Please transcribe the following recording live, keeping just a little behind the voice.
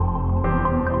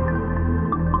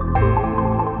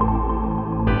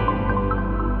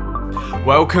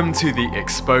Welcome to the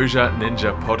Exposure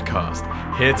Ninja podcast,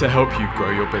 here to help you grow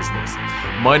your business.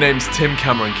 My name's Tim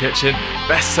Cameron Kitchen,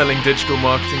 best-selling digital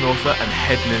marketing author and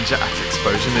head ninja at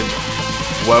Exposure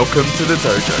Ninja. Welcome to the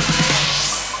dojo.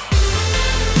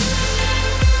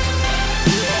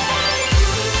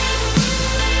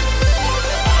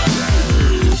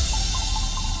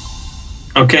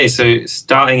 Okay, so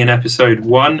starting in episode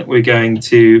 1, we're going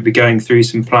to be going through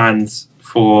some plans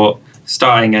for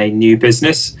starting a new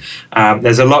business.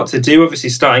 There's a lot to do, obviously,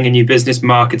 starting a new business,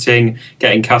 marketing,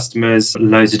 getting customers,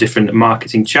 loads of different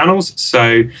marketing channels.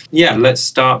 So yeah, let's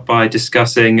start by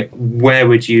discussing where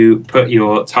would you put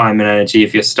your time and energy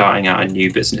if you're starting out a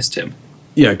new business, Tim?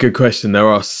 Yeah, good question. There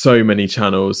are so many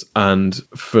channels, and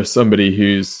for somebody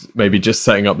who's maybe just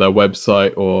setting up their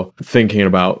website or thinking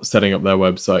about setting up their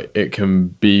website, it can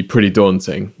be pretty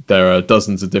daunting. There are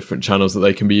dozens of different channels that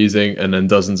they can be using, and then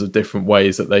dozens of different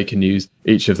ways that they can use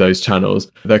each of those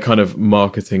channels. Their kind of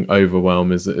marketing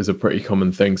overwhelm is a pretty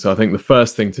common thing. So I think the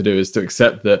first thing to do is to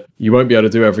accept that you won't be able to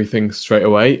do everything straight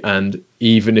away, and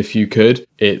even if you could,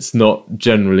 it's not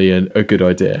generally a good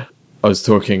idea. I was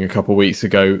talking a couple of weeks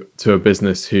ago to a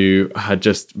business who had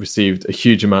just received a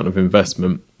huge amount of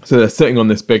investment. So they're sitting on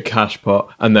this big cash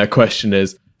pot, and their question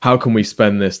is, how can we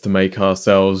spend this to make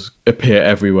ourselves appear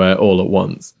everywhere all at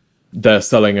once? They're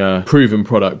selling a proven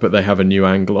product, but they have a new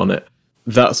angle on it.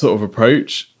 That sort of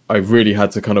approach, I really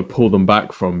had to kind of pull them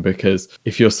back from, because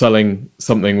if you're selling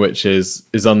something which is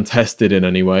untested in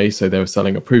any way, so they were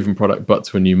selling a proven product but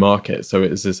to a new market, so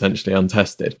it is essentially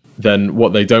untested, then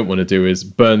what they don't want to do is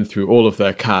burn through all of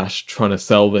their cash trying to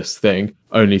sell this thing,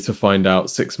 only to find out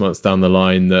 6 months down the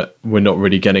line that we're not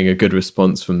really getting a good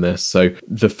response from this. So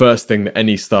the first thing that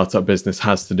any startup business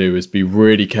has to do is be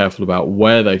really careful about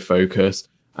where they focus,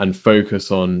 and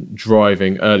focus on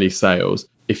driving early sales.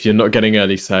 If you're not getting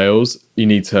early sales, you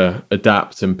need to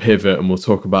adapt and pivot, and we'll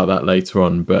talk about that later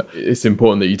on. But it's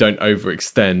important that you don't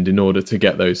overextend in order to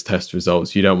get those test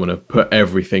results. You don't want to put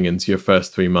everything into your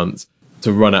first 3 months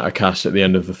to run out of cash at the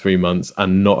end of the 3 months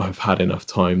and not have had enough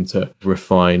time to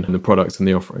refine the product and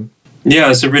the offering. Yeah,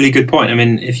 that's a really good point. I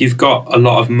mean, if you've got a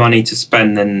lot of money to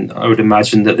spend, then I would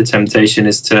imagine that the temptation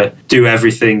is to do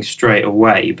everything straight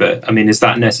away. But I mean, is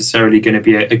that necessarily going to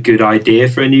be a good idea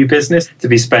for a new business, to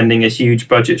be spending a huge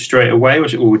budget straight away?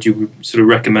 Or would you sort of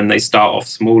recommend they start off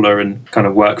smaller and kind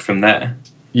of work from there?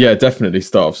 Yeah, definitely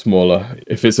start off smaller.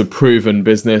 If it's a proven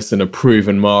business and a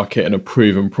proven market and a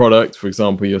proven product, for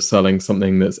example, you're selling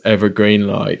something that's evergreen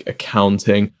like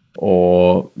accounting,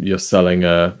 or you're selling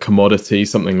a commodity,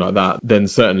 something like that, then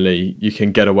certainly you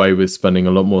can get away with spending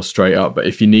a lot more straight up. But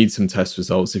if you need some test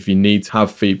results, if you need to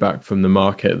have feedback from the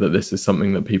market that this is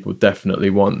something that people definitely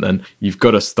want, then you've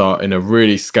got to start in a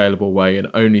really scalable way and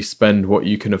only spend what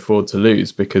you can afford to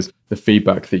lose, because the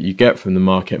feedback that you get from the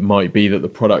market might be that the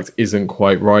product isn't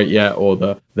quite right yet, or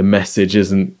the message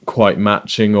isn't quite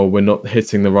matching, or we're not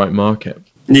hitting the right market.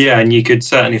 Yeah, and you could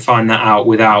certainly find that out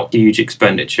without huge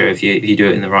expenditure if you do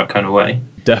it in the right kind of way.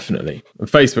 Definitely.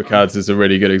 Facebook ads is a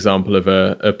really good example of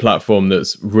a platform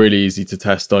that's really easy to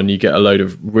test on. You get a load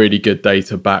of really good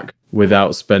data back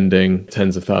without spending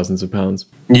tens of thousands of pounds.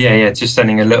 Yeah, just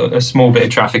sending a small bit of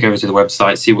traffic over to the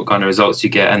website, see what kind of results you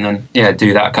get, and then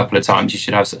do that a couple of times. You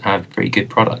should have a pretty good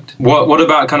product. What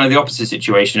about kind of the opposite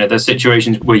situation? Are there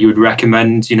situations where you would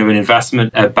recommend, an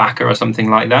investment, a backer or something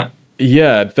like that?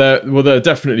 Yeah, there are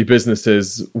definitely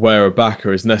businesses where a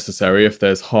backer is necessary if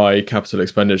there's high capital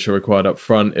expenditure required up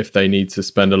front, if they need to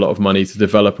spend a lot of money to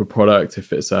develop a product,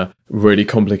 if it's a really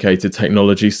complicated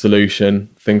technology solution,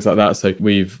 things like that. So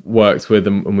we've worked with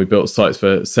and we built sites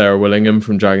for Sarah Willingham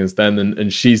from Dragon's Den,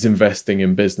 and she's investing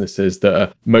in businesses that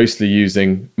are mostly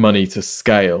using money to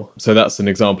scale. So that's an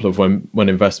example of when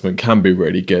investment can be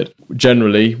really good.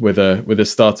 Generally, with a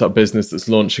startup business that's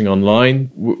launching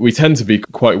online, we tend to be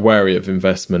quite wary of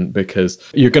investment, because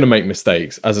you're going to make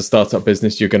mistakes. As a startup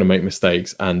business, you're going to make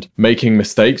mistakes, and making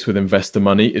mistakes with investor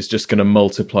money is just going to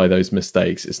multiply those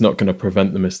mistakes. It's not going to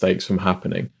prevent the mistakes from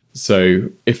happening. So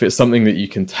if it's something that you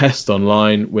can test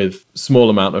online with small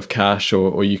amount of cash,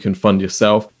 or you can fund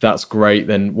yourself, that's great.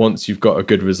 Then once you've got a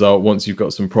good result, once you've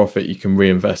got some profit, you can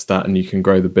reinvest that and you can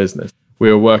grow the business. We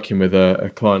were working with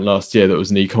a client last year that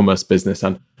was an e-commerce business,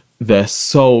 and their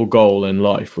sole goal in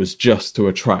life was just to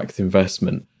attract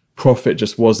investment. Profit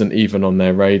just wasn't even on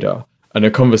their radar. And a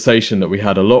conversation that we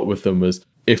had a lot with them was,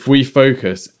 if we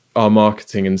focus our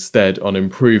marketing instead on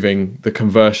improving the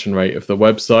conversion rate of the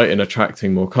website and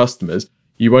attracting more customers,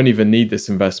 you won't even need this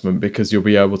investment, because you'll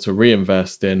be able to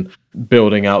reinvest in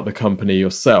building out the company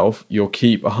yourself. You'll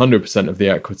keep 100% of the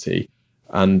equity.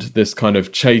 And this kind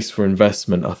of chase for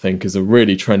investment, I think, is a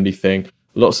really trendy thing.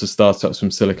 Lots of startups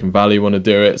from Silicon Valley want to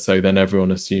do it. So then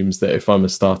everyone assumes that if I'm a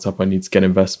startup, I need to get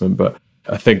investment. But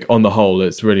I think on the whole,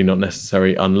 it's really not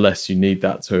necessary unless you need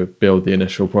that to build the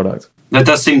initial product. That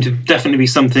does seem to definitely be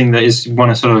something that is one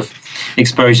of sort of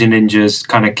Exposure Ninja's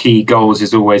kind of key goals,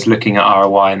 is always looking at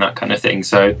ROI and that kind of thing.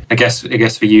 So I guess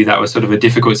for you, that was sort of a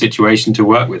difficult situation to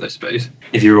work with, I suppose,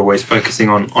 if you're always focusing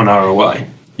on ROI.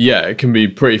 Yeah, it can be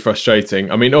pretty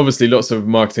frustrating. I mean, obviously, lots of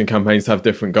marketing campaigns have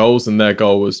different goals, and their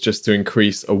goal was just to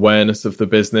increase awareness of the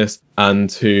business and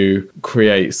to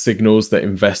create signals that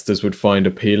investors would find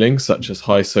appealing, such as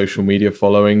high social media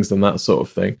followings and that sort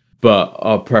of thing. But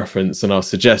our preference and our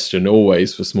suggestion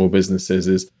always for small businesses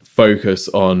is focus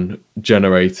on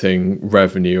generating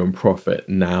revenue and profit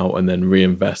now and then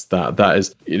reinvest that. That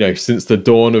is, since the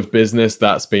dawn of business,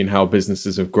 that's been how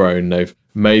businesses have grown. They've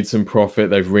made some profit,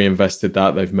 they've reinvested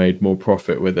that, they've made more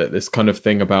profit with it. This kind of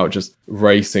thing about just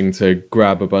racing to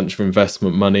grab a bunch of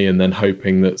investment money and then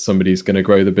hoping that somebody's going to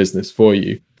grow the business for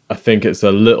you. I think it's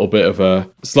a little bit of a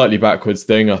slightly backwards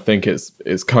thing. I think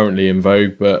it's currently in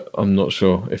vogue, but I'm not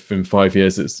sure if in 5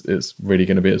 years it's really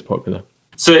going to be as popular.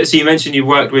 So you mentioned you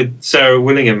worked with Sarah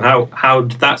Willingham. How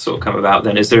did that sort of come about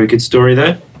then? Is there a good story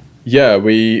there? Yeah,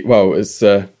 it's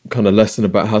a kind of lesson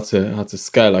about how to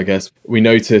scale, I guess. We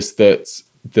noticed that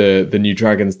the new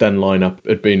Dragon's Den lineup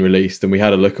had been released, and we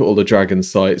had a look at all the Dragon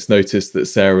sites, noticed that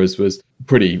Sarah's was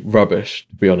pretty rubbish,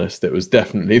 to be honest. It was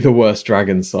definitely the worst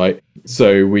Dragon site.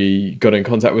 So we got in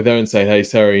contact with her and said, hey,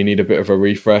 Sarah, you need a bit of a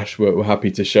refresh. We're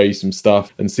happy to show you some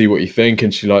stuff and see what you think.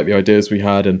 And she liked the ideas we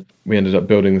had, and we ended up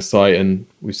building the site, and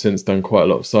we've since done quite a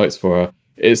lot of sites for her.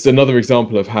 It's another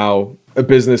example of how a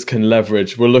business can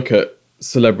leverage. We'll look at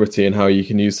celebrity and how you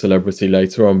can use celebrity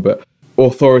later on, but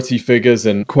authority figures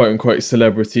and quote-unquote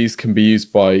celebrities can be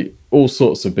used by all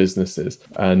sorts of businesses.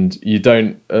 And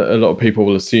a lot of people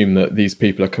will assume that these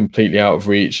people are completely out of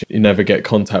reach. You never get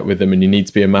contact with them, and you need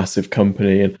to be a massive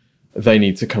company and they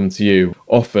need to come to you.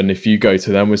 Often, if you go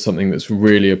to them with something that's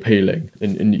really appealing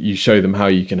and you show them how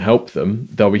you can help them,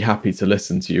 they'll be happy to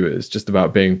listen to you. It's just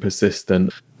about being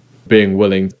persistent, being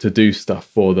willing to do stuff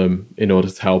for them in order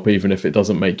to help, even if it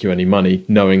doesn't make you any money,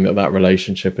 knowing that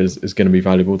relationship is going to be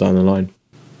valuable down the line.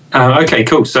 Okay,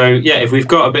 cool. So yeah, if we've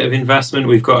got a bit of investment,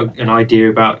 we've got an idea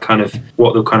about kind of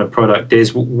what the kind of product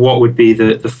is, what would be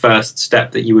the first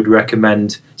step that you would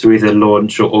recommend to either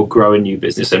launch or grow a new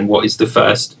business, and what is the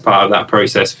first part of that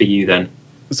process for you then?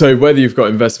 So whether you've got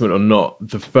investment or not,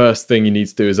 the first thing you need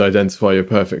to do is identify your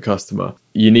perfect customer.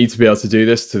 You need to be able to do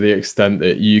this to the extent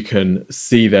that you can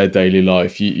see their daily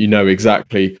life. You know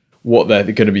exactly what they're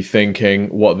going to be thinking,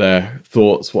 what their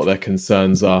thoughts, what their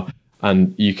concerns are,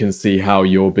 and you can see how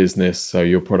your business, so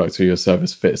your product or your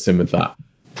service, fits in with that.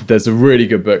 There's a really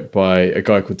good book by a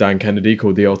guy called Dan Kennedy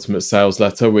called The Ultimate Sales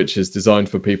Letter, which is designed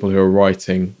for people who are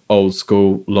writing old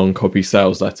school, long copy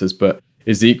sales letters, but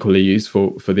is equally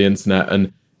useful for the internet.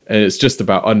 And it's just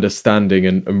about understanding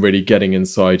and really getting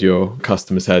inside your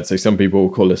customer's head. So some people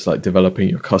will call this like developing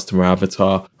your customer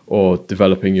avatar or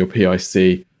developing your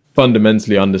PIC.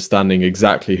 Fundamentally understanding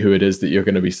exactly who it is that you're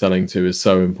going to be selling to is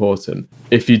so important.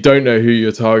 If you don't know who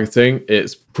you're targeting,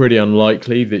 it's pretty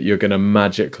unlikely that you're going to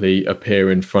magically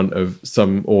appear in front of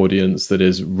some audience that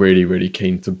is really, really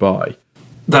keen to buy.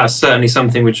 That's certainly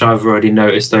something which I've already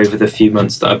noticed over the few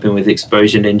months that I've been with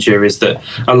Exposure Ninja, is that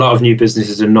a lot of new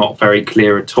businesses are not very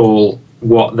clear at all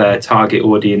what their target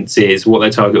audience is, what their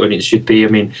target audience should be. I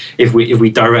mean, if we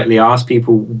directly ask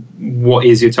people, what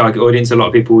is your target audience? A lot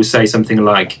of people will say something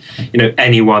like,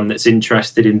 anyone that's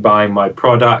interested in buying my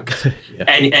product, yeah.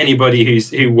 Anybody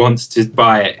who wants to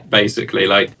buy it, basically.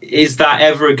 Like, is that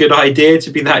ever a good idea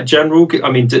to be that general? I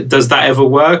mean, does that ever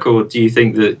work? Or do you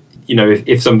think that,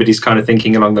 if somebody's kind of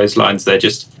thinking along those lines, they're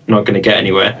just not going to get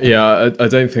anywhere? Yeah, I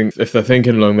don't think if they're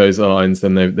thinking along those lines,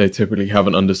 then they typically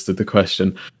haven't understood the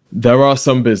question. There are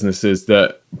some businesses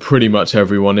that pretty much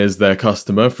everyone is their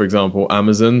customer. For example,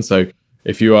 Amazon. So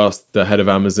if you ask the head of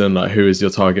Amazon, like, who is your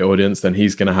target audience, then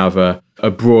he's going to have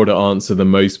a broader answer than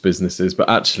most businesses. But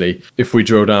actually, if we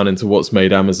drill down into what's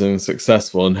made Amazon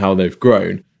successful and how they've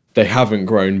grown, they haven't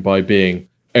grown by being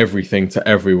everything to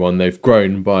everyone. They've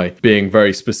grown by being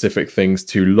very specific things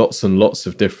to lots and lots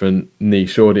of different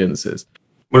niche audiences.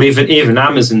 Well, even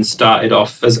Amazon started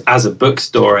off as a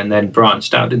bookstore and then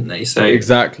branched out, didn't they? So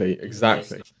Exactly.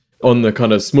 On the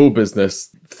kind of small business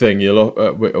thing, I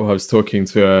was talking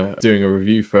to doing a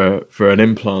review for an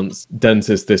implants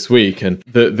dentist this week, and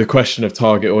the question of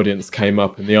target audience came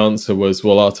up, and the answer was,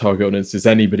 well, our target audience is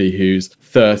anybody who's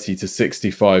 30 to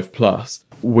 65 plus.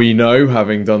 We know,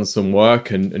 having done some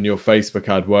work, and your Facebook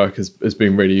ad work has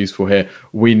been really useful here,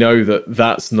 we know that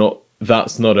that's not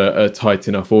that's not a tight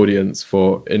enough audience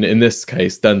for, in this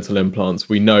case, dental implants.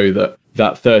 We know that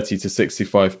 30 to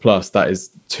 65 plus, that is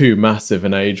too massive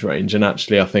an age range. And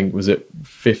actually, I think, was it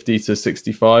 50 to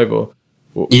 65 or?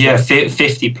 Yeah,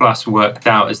 50 plus worked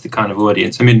out as the kind of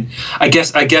audience. I mean, I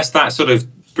guess that sort of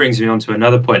brings me on to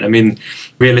another point. I mean,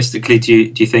 realistically,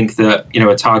 do you think that,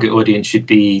 a target audience should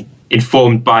be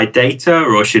informed by data,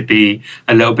 or should be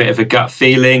a little bit of a gut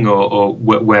feeling, or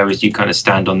where would you kind of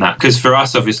stand on that? Because for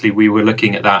us, obviously, we were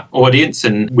looking at that audience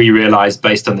and we realized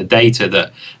based on the data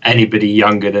that anybody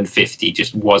younger than 50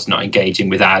 just was not engaging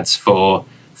with ads for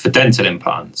dental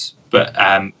implants. But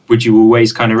would you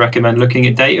always kind of recommend looking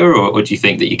at data, or do you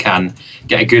think that you can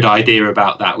get a good idea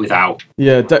about that without?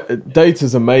 Yeah,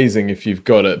 data's amazing if you've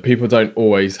got it. People don't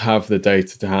always have the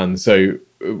data to hand. So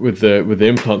with the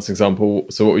implants example,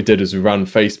 so what we did is we ran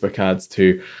Facebook ads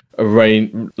to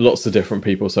lots of different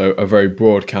people. So a very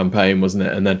broad campaign, wasn't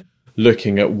it? And then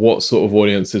looking at what sort of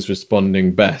audience is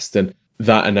responding best. And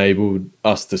that enabled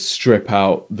us to strip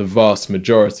out the vast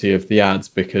majority of the ads,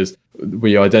 because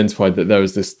we identified that there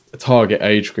was this target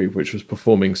age group which was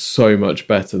performing so much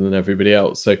better than everybody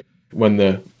else. So when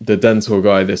the dental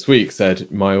guy this week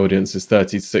said my audience is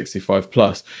 30 to 65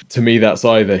 plus, to me that's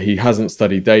either he hasn't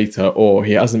studied data or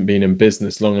he hasn't been in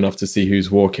business long enough to see who's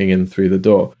walking in through the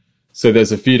door. So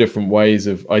there's a few different ways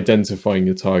of identifying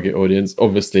your target audience.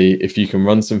 Obviously, if you can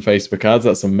run some Facebook ads,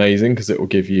 that's amazing, because it will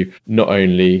give you not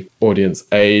only audience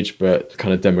age, but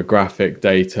kind of demographic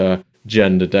data,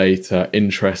 gender data,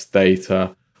 interest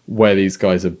data, where these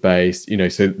guys are based,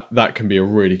 so that can be a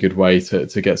really good way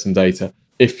to get some data.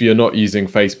 If you're not using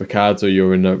Facebook ads, or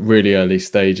you're in the really early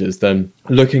stages, then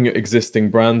looking at existing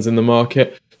brands in the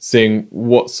market, seeing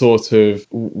what sort of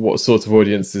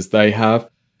audiences they have.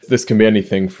 This can be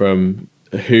anything from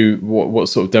what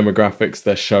sort of demographics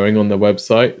they're showing on their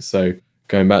website. So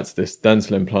going back to this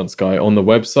dental implants guy, on the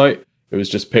website, it was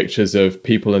just pictures of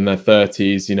people in their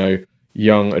 30s,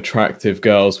 young, attractive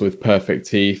girls with perfect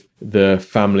teeth, the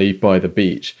family by the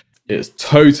beach. It's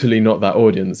totally not that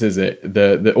audience, is it?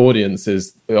 The audience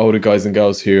is the older guys and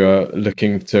girls who are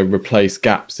looking to replace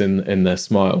gaps in their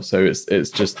smile. So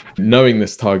it's just knowing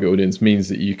this target audience means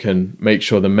that you can make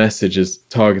sure the message is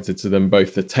targeted to them,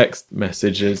 both the text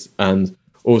messages and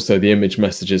also the image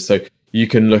messages. So you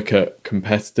can look at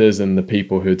competitors and the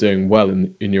people who are doing well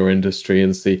in your industry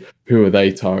and see who are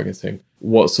they targeting,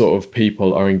 what sort of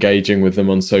people are engaging with them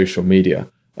on social media.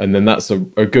 And then that's a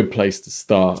good place to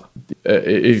start.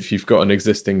 If you've got an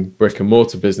existing brick and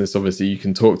mortar business, obviously you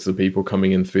can talk to the people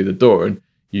coming in through the door, and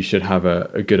you should have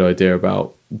a good idea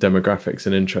about demographics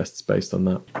and interests based on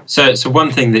that. So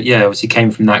one thing that, obviously came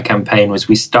from that campaign was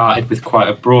we started with quite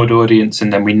a broad audience,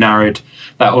 and then we narrowed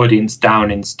that audience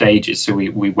down in stages. So we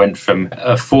went from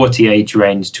a 40 age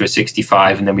range to a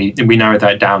 65, and then we narrowed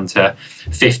that down to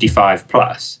 55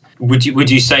 plus. Would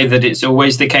you say that it's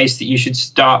always the case that you should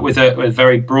start with a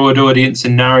very broad audience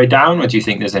and narrow down, or do you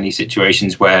think there's any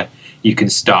situations where you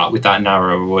can start with that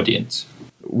narrower audience?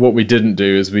 What we didn't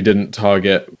do is we didn't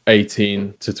target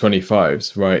 18 to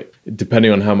 25s, right?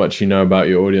 Depending on how much you know about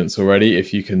your audience already,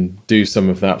 if you can do some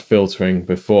of that filtering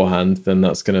beforehand, then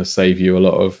that's going to save you a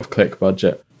lot of click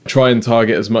budget. Try and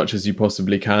target as much as you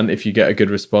possibly can. If you get a good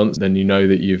response, then you know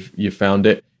that you've found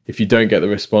it. If you don't get the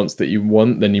response that you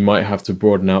want, then you might have to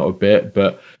broaden out a bit,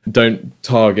 but don't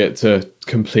target to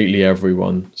completely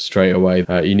everyone straight away.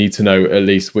 You need to know at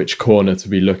least which corner to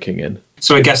be looking in.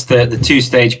 So I guess the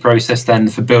two-stage process then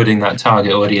for building that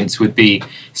target audience would be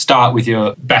start with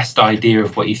your best idea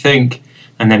of what you think,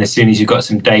 and then as soon as you've got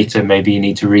some data, maybe you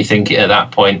need to rethink it at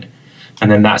that point,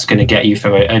 and then that's going to get you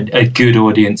from a good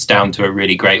audience down to a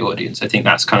really great audience. I think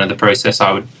that's kind of the process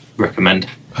I would recommend.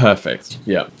 Perfect.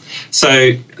 Yeah. So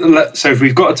if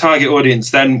we've got a target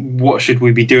audience, then what should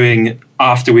we be doing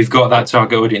after we've got that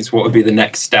target audience? What would be the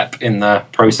next step in the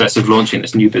process of launching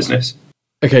this new business?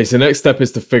 Okay, so next step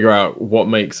is to figure out what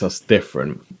makes us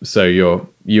different. So your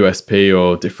USP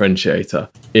or differentiator.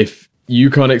 If you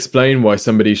can't explain why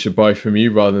somebody should buy from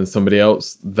you rather than somebody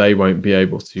else, they won't be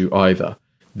able to either.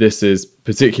 This is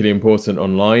particularly important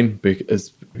online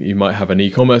because you might have an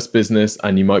e-commerce business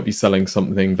and you might be selling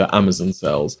something that Amazon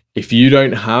sells. If you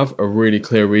don't have a really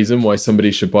clear reason why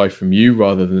somebody should buy from you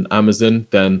rather than Amazon,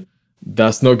 then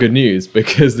that's not good news,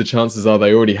 because the chances are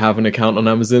they already have an account on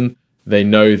Amazon. They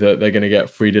know that they're going to get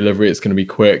free delivery. It's going to be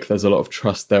quick. There's a lot of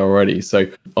trust there already. So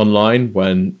online,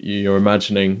 when you're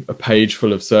imagining a page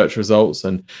full of search results,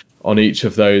 and on each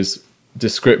of those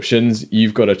descriptions,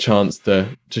 you've got a chance to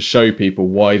show people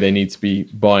why they need to be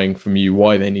buying from you,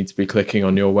 why they need to be clicking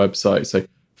on your website. So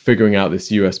figuring out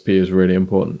this USP is really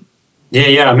important.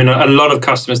 Yeah. I mean, a lot of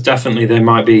customers definitely, they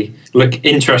might be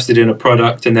interested in a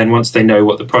product, and then once they know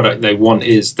what the product they want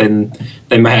is, then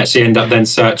they may actually end up then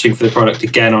searching for the product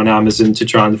again on Amazon to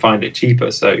try and find it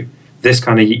cheaper. So this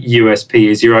kind of USP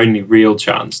is your only real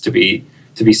chance to be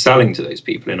selling to those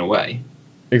people in a way.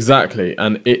 Exactly.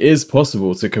 And it is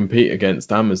possible to compete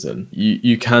against Amazon.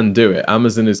 You can do it.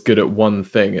 Amazon is good at one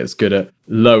thing. It's good at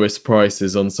lowest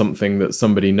prices on something that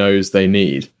somebody knows they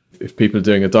need. If people are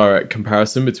doing a direct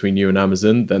comparison between you and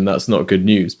Amazon, then that's not good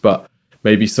news. But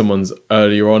maybe someone's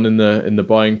earlier on in the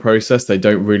buying process, they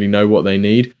don't really know what they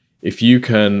need. If you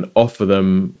can offer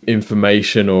them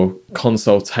information or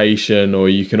consultation, or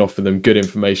you can offer them good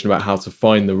information about how to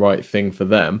find the right thing for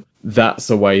them, that's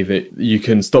a way that you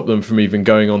can stop them from even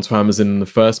going onto Amazon in the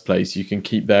first place. You can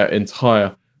keep their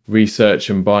entire research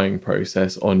and buying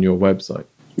process on your website.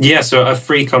 Yeah, so a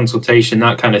free consultation,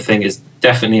 that kind of thing, is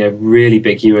definitely a really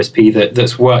big USP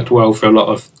that's worked well for a lot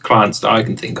of clients that I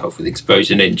can think of with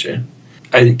Exposure Ninja.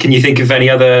 Can you think of any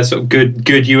other sort of good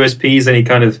USPs, any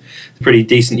kind of pretty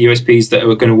decent USPs that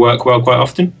are going to work well quite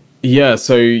often? Yeah,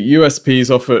 so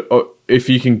USPs offer, if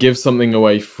you can give something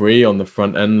away free on the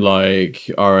front end,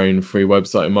 like our own free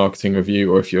website and marketing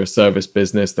review, or if you're a service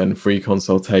business, then free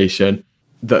consultation.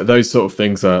 Those sort of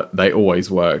things they always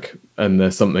work, and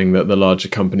they're something that the larger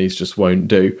companies just won't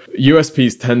do.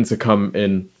 USPs tend to come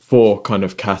in 4 kind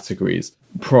of categories: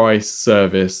 price,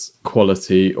 service,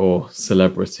 quality, or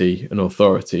celebrity and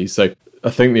authority. So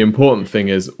I think the important thing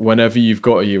is, whenever you've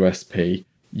got a USP,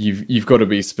 you've got to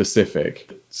be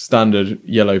specific. Standard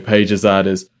Yellow Pages ad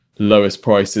is lowest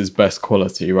prices, best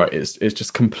quality, right? It's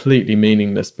just completely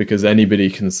meaningless because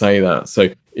anybody can say that. So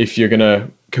if you're going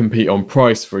to compete on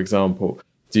price, for example,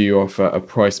 do you offer a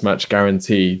price match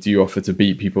guarantee? Do you offer to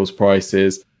beat people's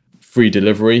prices? Free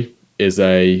delivery is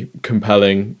a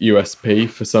compelling USP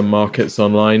for some markets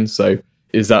online. So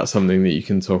is that something that you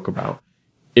can talk about?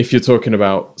 If you're talking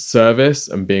about service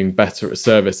and being better at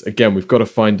service, again, we've got to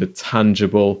find a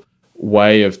tangible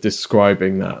way of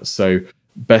describing that. So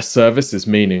best service is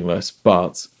meaningless,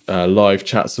 but live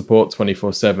chat support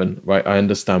 24/7, right? I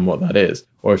understand what that is.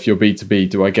 Or if you're B2B,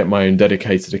 do I get my own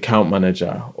dedicated account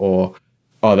manager, or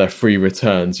are there free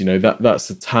returns? That's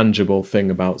a tangible thing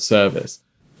about service.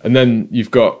 And then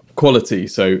you've got quality.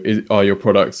 So are your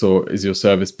products or is your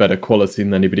service better quality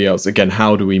than anybody else? Again,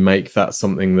 how do we make that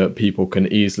something that people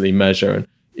can easily measure and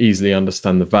easily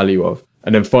understand the value of?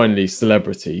 And then finally,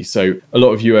 celebrity. So a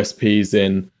lot of USPs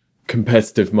in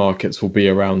competitive markets will be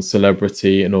around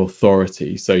celebrity and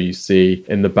authority. So you see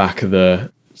in the back of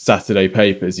the Saturday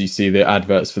papers, you see the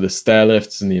adverts for the stair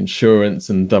lifts and the insurance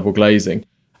and double glazing.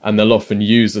 And they'll often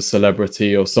use a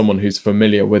celebrity or someone who's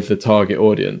familiar with the target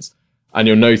audience. And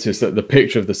you'll notice that the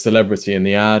picture of the celebrity in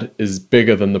the ad is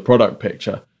bigger than the product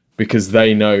picture, because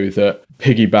they know that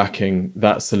piggybacking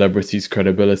that celebrity's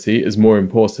credibility is more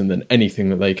important than anything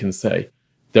that they can say.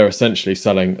 They're essentially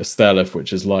selling a stair lift,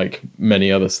 which is like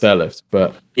many other stair lifts.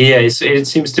 But yeah, it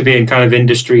seems to be in kind of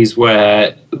industries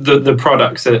where the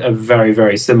products are very,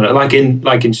 very similar. Like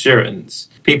insurance,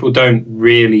 people don't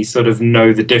really sort of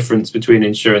know the difference between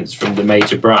insurance from the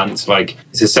major brands. Like,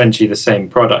 it's essentially the same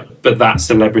product, but that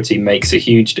celebrity makes a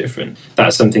huge difference.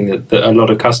 That's something that a lot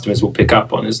of customers will pick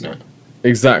up on, isn't it?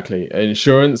 Exactly.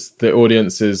 Insurance, the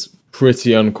audience is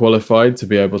pretty unqualified to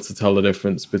be able to tell the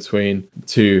difference between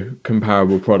 2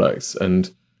 comparable products. And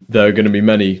there are going to be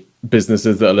many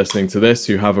businesses that are listening to this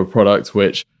who have a product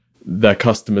which their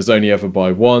customers only ever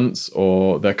buy once,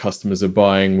 or their customers are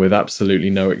buying with absolutely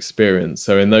no experience.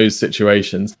 So in those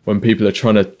situations, when people are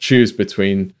trying to choose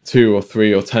between 2 or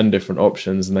 3 or 10 different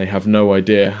options and they have no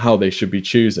idea how they should be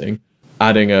choosing,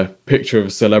 adding a picture of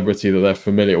a celebrity that they're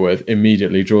familiar with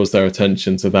immediately draws their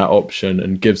attention to that option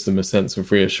and gives them a sense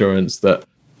of reassurance that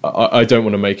I don't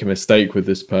want to make a mistake with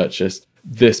this purchase.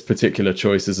 This particular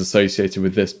choice is associated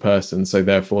with this person, so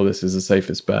therefore this is the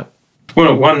safest bet.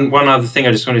 Well, one other thing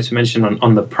I just wanted to mention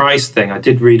on the price thing. I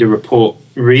did read a report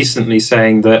recently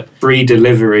saying that free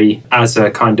delivery as a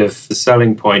kind of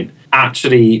selling point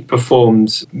actually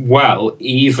performs well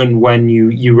even when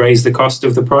you raise the cost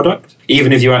of the product.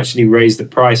 Even if you actually raise the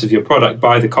price of your product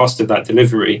by the cost of that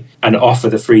delivery and offer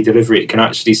the free delivery, it can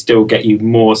actually still get you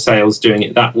more sales doing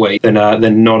it that way than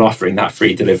not offering that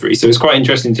free delivery. So it's quite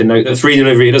interesting to note that free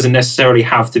delivery, it doesn't necessarily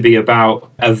have to be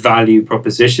about a value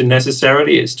proposition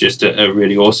necessarily. It's just a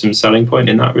really awesome selling point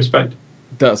in that respect.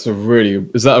 Is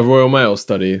that a Royal Mail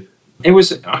study? It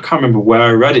was, I can't remember where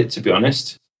I read it, to be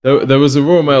honest. There was a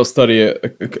Royal Mail study,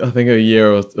 I think a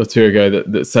year or 2 ago,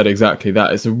 that said exactly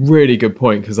that. It's a really good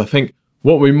point, because I think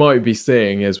What we might be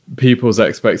seeing is people's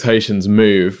expectations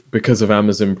move because of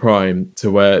Amazon Prime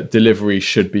to where delivery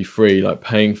should be free. Like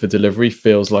paying for delivery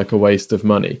feels like a waste of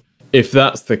money. If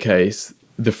that's the case,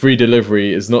 the free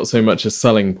delivery is not so much a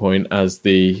selling point as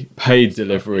the paid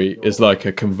delivery is like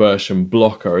a conversion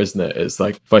blocker, isn't it? It's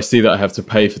like if I see that I have to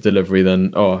pay for delivery,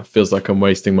 then it feels like I'm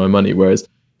wasting my money. Whereas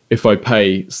if I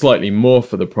pay slightly more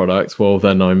for the product, well,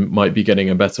 then I might be getting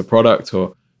a better product,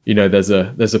 or there's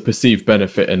a perceived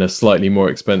benefit in a slightly more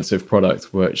expensive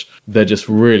product, which there just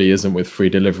really isn't with free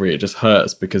delivery. It just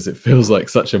hurts because it feels like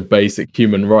such a basic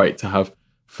human right to have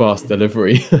fast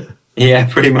delivery. Yeah,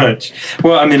 pretty much.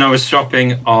 Well, I mean, I was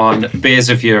shopping on Beers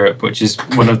of Europe, which is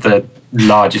one of the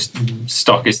largest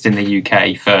stockists in the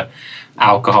UK for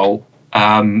alcohol,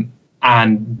 and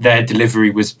their delivery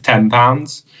was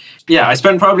 £10. Yeah, I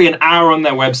spent probably an hour on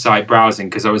their website browsing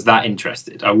because I was that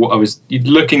interested. I was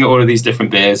looking at all of these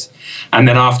different beers, and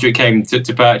then after it came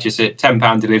to purchase it,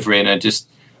 £10 delivery, and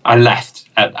I left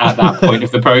at that point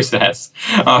of the process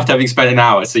after having spent an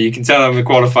hour. So you can tell I'm a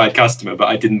qualified customer, but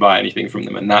I didn't buy anything from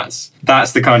them, and that's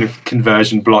the kind of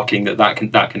conversion blocking that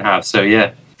can have. So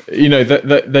yeah,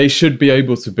 they should be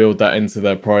able to build that into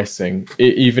their pricing,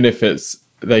 even if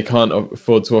they can't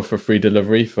afford to offer free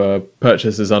delivery for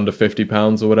purchases under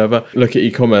 £50 or whatever. Look at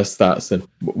e-commerce stats, and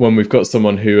when we've got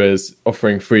someone who is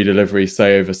offering free delivery,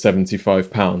 say over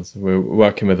 £75, we're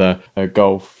working with a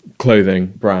golf clothing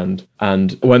brand,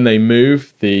 and when they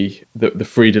move the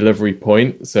free delivery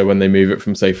point, so when they move it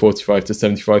from say £45 to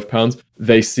 £75,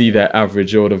 they see their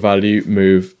average order value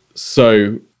move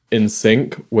so in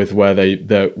sync with where they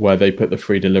put the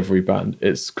free delivery band.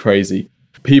 It's crazy.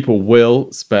 People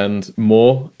will spend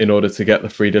more in order to get the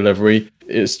free delivery.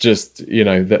 It's just,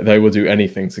 that they will do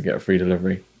anything to get free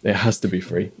delivery. It has to be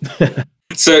free.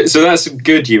 So that's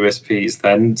good USPs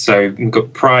then. So we've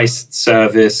got price,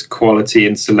 service, quality,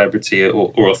 and celebrity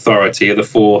or authority are the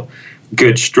four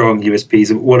good, strong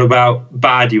USPs. What about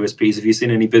bad USPs? Have you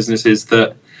seen any businesses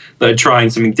that are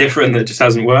trying something different that just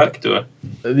hasn't worked? Or?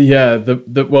 Yeah,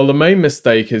 the main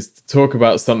mistake is to talk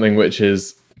about something which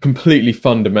is completely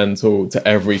fundamental to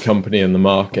every company in the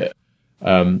market.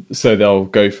 So they'll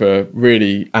go for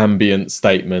really ambient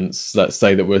statements. Let's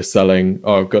say that we're selling,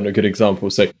 I've got a good example.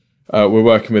 So we're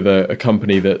working with a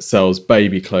company that sells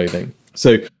baby clothing.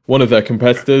 So one of their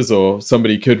competitors or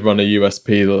somebody could run a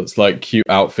USP that's like cute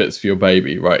outfits for your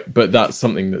baby, right? But that's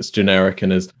something that's generic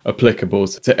and is applicable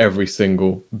to every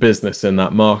single business in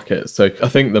that market. So I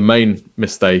think the main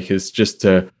mistake is just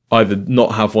to either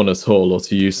not have one at all or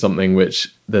to use something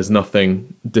which there's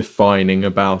nothing defining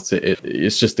about it.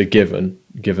 It's just a given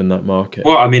that market.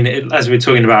 Well, I mean, as we're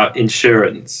talking about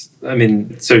insurance, I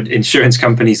mean, so insurance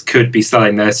companies could be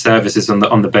selling their services on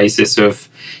the basis of,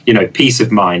 peace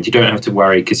of mind. You don't have to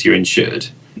worry because you're insured.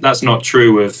 That's not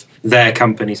true of their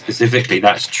company specifically.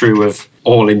 That's true of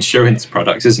all insurance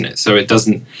products, isn't it? So it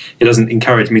doesn't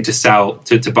encourage me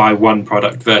to buy one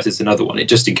product versus another one. It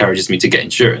just encourages me to get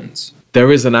insurance. There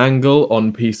is an angle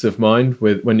on peace of mind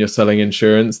when you're selling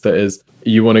insurance, that is,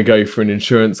 you want to go for an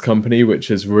insurance company which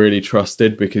is really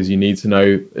trusted because you need to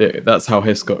know. That's how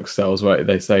Hiscox sells, right?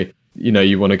 They say,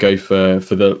 you want to go for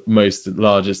the most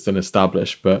largest and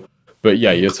established, but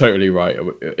yeah, you're totally right.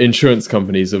 Insurance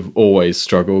companies have always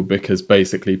struggled because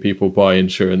basically people buy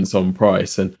insurance on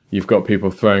price, and you've got people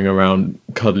throwing around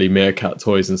cuddly meerkat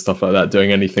toys and stuff like that,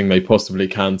 doing anything they possibly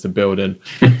can to build in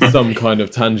some kind of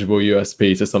tangible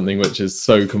USP to something which is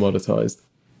so commoditized.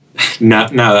 Now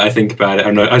that I think about it,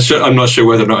 I'm not sure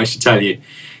whether or not I should tell you.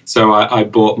 So I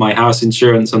bought my house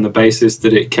insurance on the basis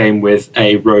that it came with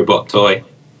a robot toy.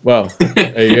 Well,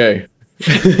 there you go.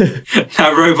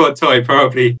 That robot toy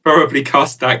probably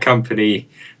cost that company,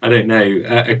 I don't know,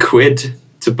 a quid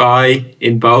to buy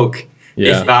in bulk,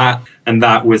 if that. And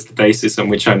that was the basis on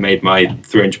which I made my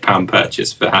 £300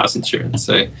 purchase for house insurance.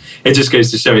 So it just goes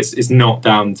to show it's not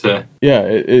down to. Yeah,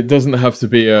 it doesn't have to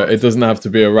be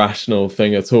a rational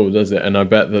thing at all, does it? And I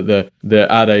bet that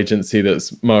the ad agency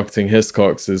that's marketing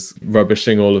Hiscox is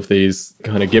rubbishing all of these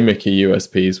kind of gimmicky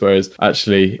USPs. Whereas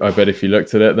actually, I bet if you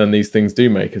looked at it, then these things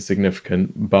do make a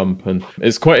significant bump. And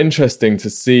it's quite interesting to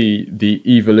see the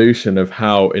evolution of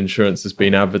how insurance has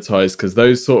been advertised, because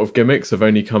those sort of gimmicks have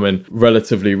only come in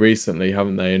relatively recently,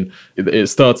 haven't they? And it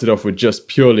started off with just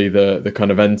purely the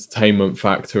kind of entertainment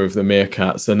factor of the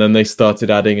meerkats, and then they started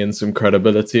adding in some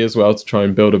credibility as well to try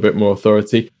and build a bit more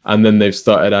authority, and then they've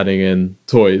started adding in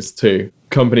toys too.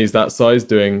 Companies that size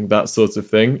doing that sort of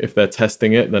thing, if they're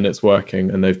testing it, then it's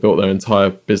working, and they've built their entire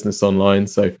business online.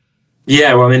 So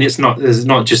yeah, well, I mean, there's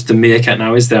not just the meerkat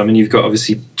now, is there? I mean, you've got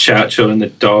obviously Churchill and the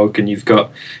dog, and you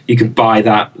can buy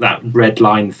that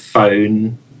Redline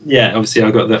phone Yeah, obviously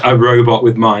I've got a robot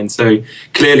with mine, so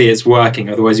clearly it's working.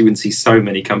 Otherwise you wouldn't see so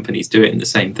many companies doing the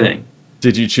same thing.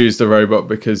 Did you choose the robot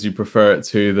because you prefer it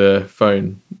to the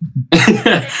phone?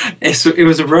 It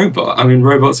was a robot. I mean,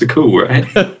 robots are cool, right?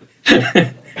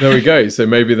 There we go. So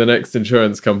maybe the next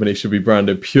insurance company should be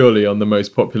branded purely on the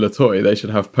most popular toy. They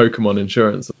should have Pokemon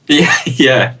insurance.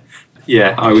 Yeah,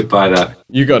 I would buy that.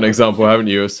 You got an example, haven't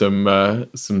you, of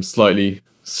some slightly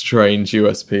strange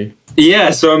USP?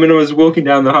 Yeah, so I was walking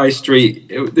down the high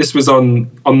street. This was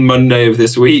on Monday of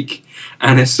this week,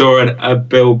 and I saw a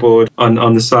billboard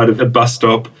on the side of a bus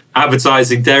stop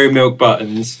advertising Dairy Milk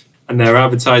buttons. And they're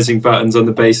advertising buttons on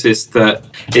the basis that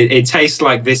it tastes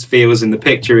like this feels, and the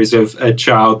picture is of a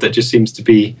child that just seems to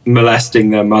be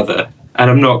molesting their mother.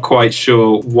 And I'm not quite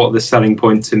sure what the selling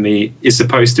point to me is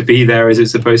supposed to be there. Is it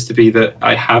supposed to be that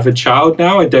I have a child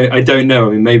now? I don't know.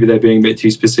 I mean, maybe they're being a bit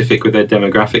too specific with their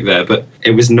demographic there, but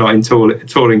it was not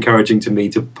at all encouraging to me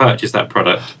to purchase that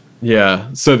product. Yeah,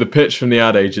 so the pitch from the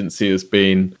ad agency has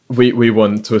been, we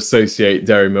want to associate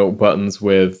Dairy Milk buttons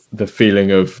with the feeling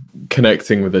of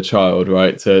connecting with a child,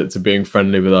 right, to being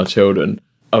friendly with our children.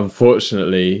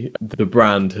 Unfortunately, the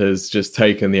brand has just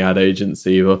taken the ad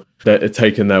agency, or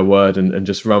taken their word and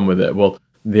just run with it. Well,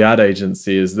 the ad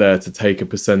agency is there to take a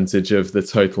percentage of the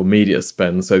total media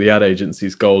spend. So the ad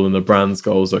agency's goal and the brand's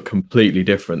goals are completely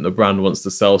different. The brand wants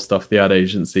to sell stuff. The ad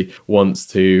agency wants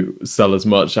to sell as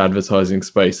much advertising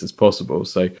space as possible.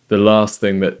 So the last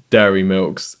thing that Dairy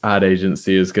Milk's ad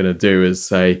agency is going to do is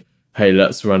say, hey,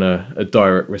 let's run a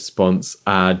direct response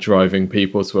ad driving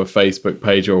people to a Facebook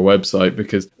page or a website,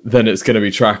 because then it's going to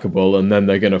be trackable, and then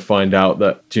they're going to find out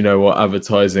that, do you know what,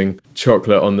 advertising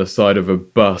chocolate on the side of a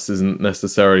bus isn't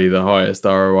necessarily the highest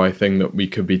ROI thing that we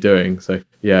could be doing. So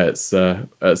yeah, it's an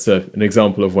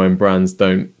example of when brands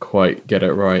don't quite get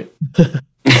it right.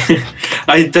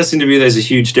 It does seem to be there's a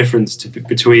huge difference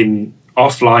between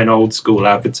offline old school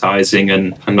advertising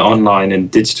and online and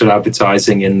digital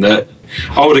advertising, in that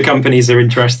older companies are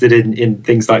interested in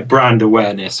things like brand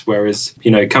awareness, whereas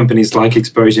companies like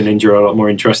Exposure Ninja are a lot more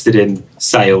interested in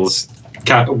sales.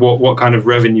 What kind of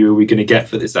revenue are we going to get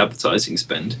for this advertising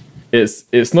spend?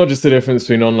 It's not just a difference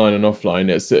between online and offline.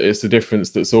 It's a difference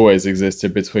that's always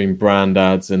existed between brand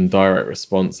ads and direct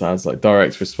response ads. Like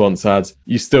direct response ads,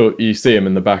 you see them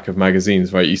in the back of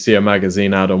magazines, right? You see a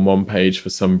magazine ad on one page for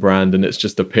some brand, and it's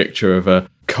just a picture of a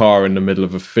car in the middle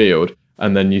of a field.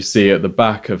 And then you see at the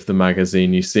back of the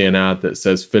magazine, you see an ad that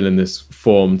says, fill in this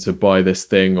form to buy this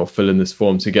thing, or fill in this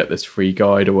form to get this free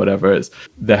guide, or whatever.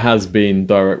 There has been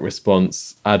direct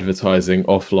response advertising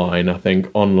offline. I think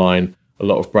online, a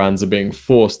lot of brands are being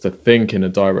forced to think in a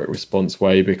direct response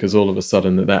way, because all of a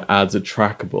sudden their ads are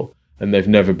trackable, and they've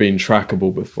never been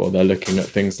trackable before. They're looking at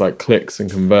things like clicks and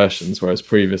conversions, whereas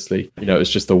previously, it's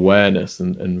just awareness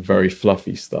and very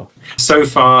fluffy stuff. So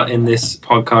far in this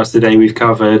podcast today, we've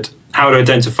covered how to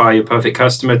identify your perfect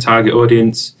customer, target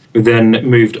audience. We've then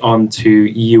moved on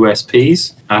to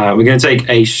USPs. We're going to take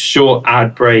a short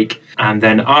ad break, and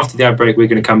then after the ad break, we're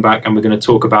going to come back and we're going to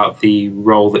talk about the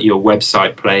role that your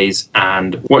website plays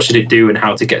and what should it do and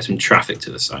how to get some traffic to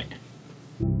the site.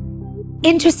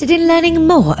 Interested in learning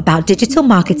more about digital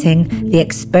marketing the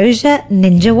Exposure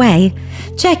Ninja way?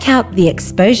 Check out the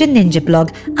Exposure Ninja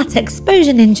blog at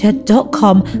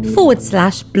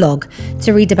exposureninja.com/blog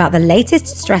to read about the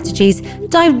latest strategies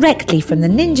directly from the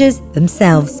ninjas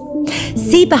themselves.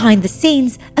 See behind the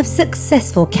scenes of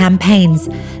successful campaigns,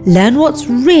 learn what's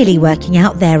really working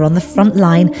out there on the front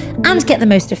line, and get the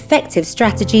most effective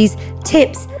strategies,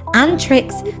 tips, and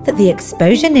tricks that the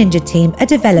Exposure Ninja team are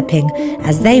developing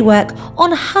as they work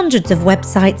on hundreds of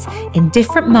websites in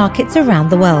different markets around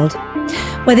the world.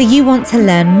 Whether you want to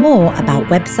learn more about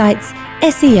websites,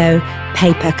 SEO,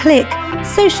 pay-per-click,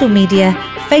 social media,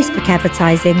 Facebook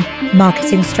advertising,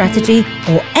 marketing strategy,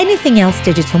 or anything else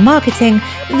digital marketing,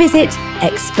 visit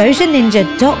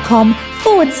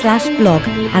exposureninja.com/blog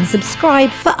and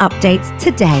subscribe for updates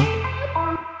today.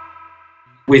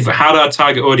 We've had our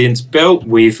target audience built.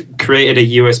 We've created a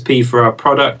USP for our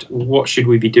product. What should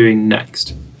we be doing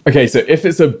next? Okay, so if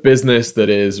it's a business that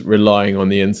is relying on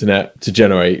the internet to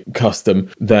generate custom,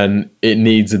 then it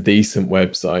needs a decent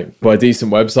website. By a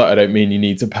decent website, I don't mean you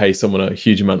need to pay someone a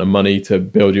huge amount of money to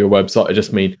build your website. I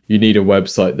just mean you need a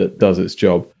website that does its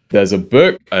job. There's a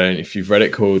book, I don't know if you've read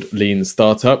it, called Lean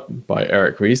Startup by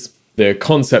Eric Ries. The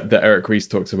concept that Eric Ries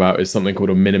talks about is something called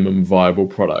a minimum viable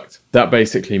product. That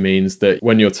basically means that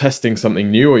when you're testing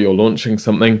something new or you're launching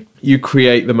something, you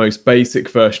create the most basic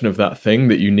version of that thing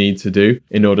that you need to do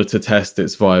in order to test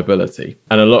its viability.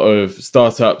 And a lot of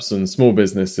startups and small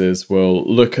businesses will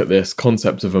look at this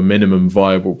concept of a minimum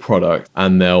viable product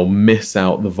and they'll miss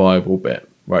out the viable bit.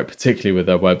 right? Particularly with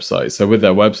their website. So with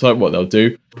their website, what they'll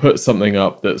do, put something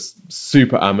up that's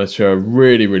super amateur,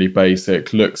 really, really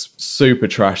basic, looks super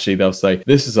trashy. They'll say,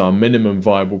 this is our minimum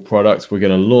viable product. We're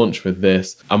going to launch with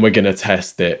this and we're going to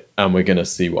test it and we're going to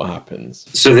see what happens.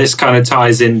 So this kind of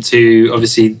ties into,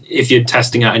 obviously, if you're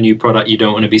testing out a new product, you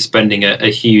don't want to be spending a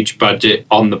huge budget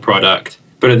on the product.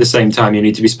 But at the same time, you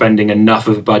need to be spending enough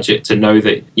of a budget to know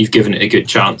that you've given it a good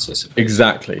chance.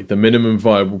 Exactly. The minimum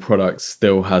viable product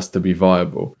still has to be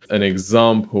viable. An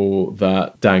example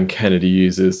that Dan Kennedy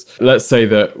uses, let's say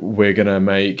that we're going to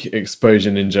make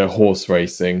Exposure Ninja horse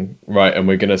racing, right? And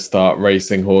we're going to start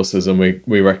racing horses and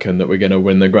we reckon that we're going to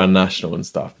win the Grand National and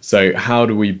stuff. So how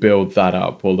do we build that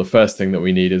up? Well, the first thing that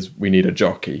we need is we need a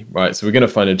jockey, right? So we're going to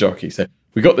find a jockey. So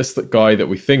we got this guy that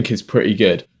we think is pretty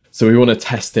good. So we want to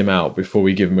test him out before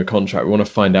we give him a contract. We want to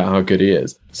find out how good he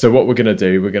is. So what we're going to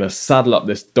do, we're going to saddle up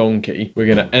this donkey. We're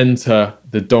going to enter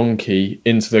the donkey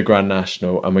into the Grand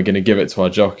National and we're going to give it to our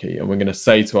jockey. And we're going to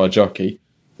say to our jockey,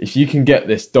 if you can get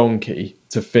this donkey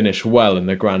to finish well in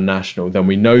the Grand National, then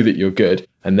we know that you're good.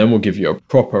 And then we'll give you a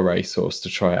proper racehorse to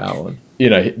try it out on. You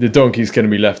know, the donkey's going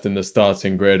to be left in the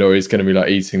starting grid or he's going to be like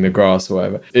eating the grass or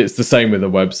whatever. It's the same with a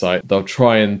website. They'll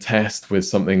try and test with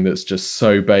something that's just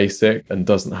so basic and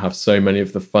doesn't have so many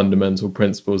of the fundamental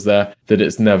principles there that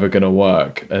it's never going to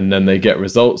work. And then they get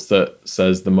results that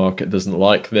says the market doesn't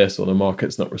like this or the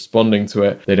market's not responding to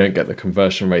it. They don't get the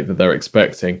conversion rate that they're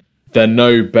expecting. They're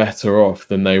no better off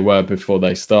than they were before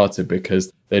they started because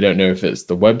they don't know if it's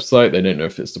the website, they don't know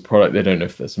if it's the product, they don't know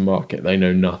if there's a market, they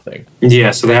know nothing.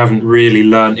 Yeah, so they haven't really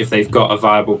learned if they've got a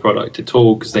viable product at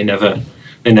all because they never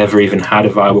even had a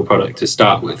viable product to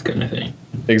start with, kind of thing.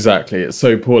 Exactly. It's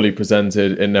so poorly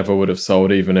presented, it never would have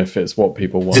sold even if it's what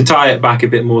people want. To tie it back a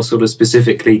bit more sort of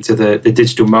specifically to the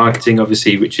digital marketing,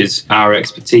 obviously, which is our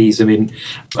expertise. I mean,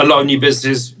 a lot of new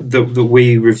businesses that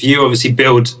we review obviously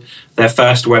build their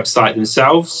first website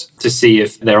themselves to see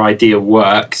if their idea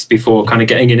works before kind of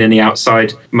getting in any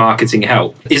outside marketing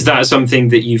help. Is that something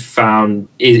that you've found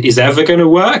is ever going to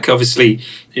work? Obviously,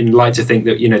 you'd like to think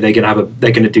that, you know, they're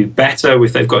going to do better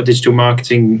if they've got a digital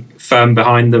marketing firm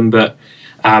behind them, but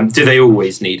do they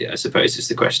always need it, I suppose, is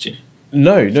the question.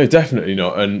 No, definitely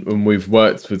not. And we've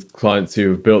worked with clients who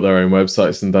have built their own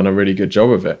websites and done a really good job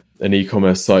of it. An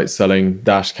e-commerce site selling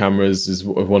dash cameras is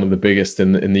one of the biggest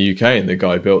in the UK, and the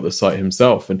guy built the site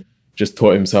himself and just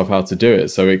taught himself how to do it.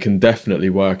 So it can definitely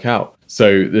work out.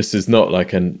 So this is not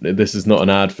an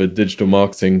ad for digital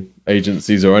marketing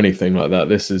agencies or anything like that.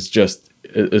 This is just,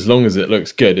 as long as it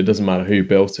looks good, it doesn't matter who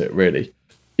built it, really.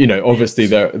 You know, obviously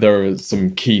there are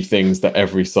some key things that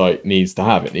every site needs to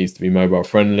have. It needs to be mobile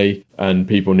friendly and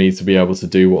people need to be able to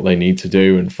do what they need to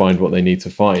do and find what they need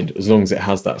to find. As long as it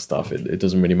has that stuff, it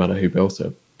doesn't really matter who built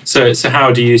it. So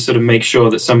how do you sort of make sure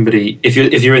that somebody, if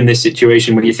you're in this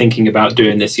situation where you're thinking about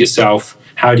doing this yourself,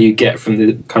 how do you get from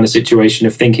the kind of situation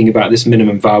of thinking about this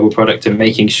minimum viable product and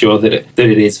making sure that it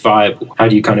is viable? How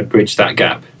do you kind of bridge that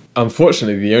gap?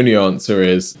 Unfortunately, the only answer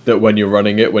is that when you're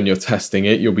running it, when you're testing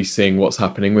it, you'll be seeing what's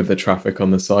happening with the traffic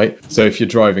on the site. So if you're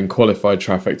driving qualified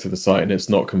traffic to the site and it's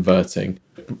not converting,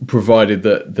 provided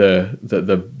that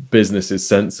the business is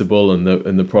sensible and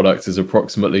the product is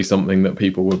approximately something that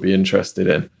people would be interested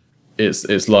in,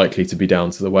 it's likely to be down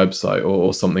to the website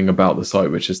or something about the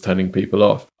site which is turning people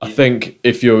off. I think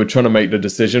if you're trying to make the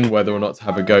decision whether or not to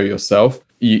have a go yourself,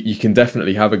 you can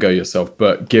definitely have a go yourself,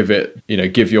 but give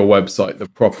your website the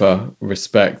proper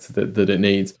respect that it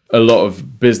needs. A lot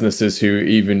of businesses who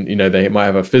even, they might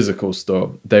have a physical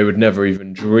store, they would never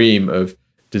even dream of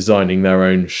designing their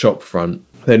own shop front.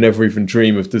 They never even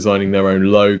dream of designing their own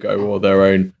logo or their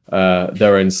own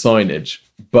signage.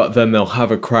 But then they'll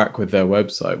have a crack with their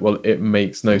website. Well, it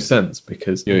makes no sense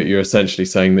because you're essentially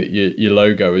saying that your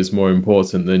logo is more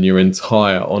important than your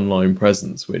entire online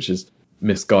presence, which is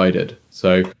misguided.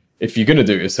 So if you're going to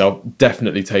do it yourself,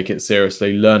 definitely take it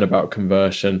seriously, learn about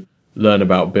conversion, learn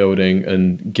about building,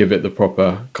 and give it the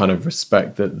proper kind of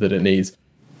respect that it needs.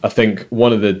 I think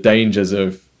one of the dangers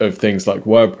of things like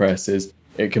WordPress is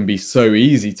it can be so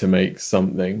easy to make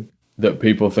something that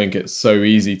people think it's so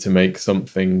easy to make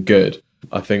something good.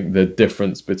 I think the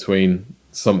difference between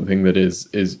something that is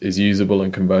usable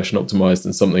and conversion optimized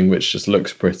and something which just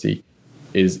looks pretty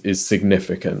is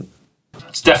significant.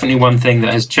 It's definitely one thing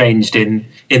that has changed in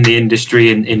the industry,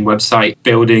 in website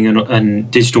building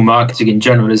and digital marketing in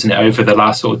general, isn't it, over the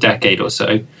last sort of decade or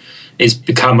so. It's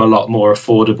become a lot more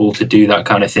affordable to do that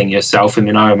kind of thing yourself. I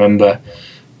mean, I remember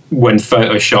when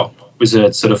Photoshop was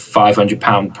a sort of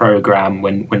 £500 program,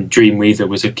 when Dreamweaver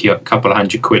was a couple of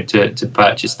 £100 to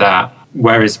purchase that.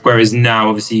 Whereas now,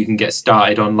 obviously, you can get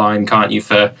started online, can't you,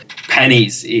 for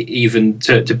pennies, even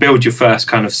to build your first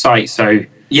kind of site. So,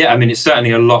 yeah, I mean, it's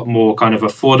certainly a lot more kind of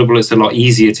affordable. It's a lot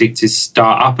easier to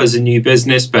start up as a new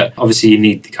business, but obviously you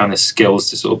need the kind of skills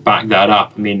to sort of back that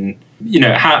up. I mean, you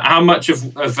know, how much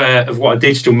of what a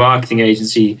digital marketing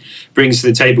agency brings to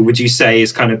the table would you say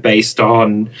is kind of based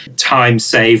on time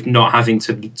saved, not having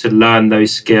to learn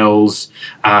those skills,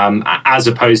 as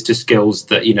opposed to skills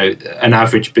that, you know, an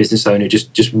average business owner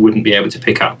just wouldn't be able to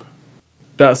pick up?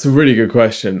 That's a really good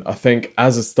question. I think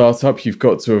as a startup, you've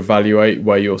got to evaluate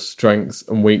where your strengths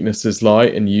and weaknesses lie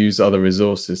and use other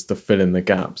resources to fill in the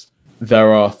gaps.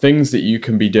 There are things that you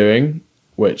can be doing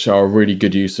which are a really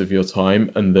good use of your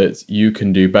time and that you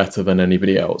can do better than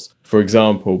anybody else. For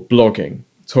example, blogging,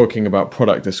 talking about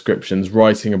product descriptions,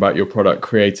 writing about your product,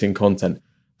 creating content.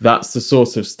 That's the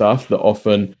sort of stuff that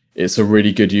often it's a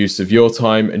really good use of your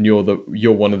time and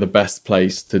you're one of the best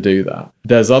placed to do that.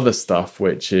 There's other stuff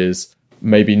which is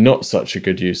maybe not such a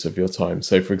good use of your time.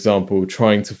 So for example,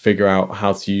 trying to figure out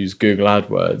how to use Google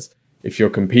AdWords. If you're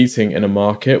competing in a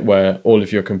market where all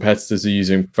of your competitors are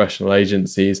using professional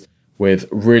agencies with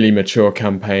really mature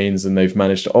campaigns and they've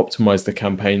managed to optimize the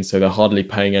campaign so they're hardly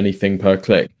paying anything per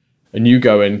click, and you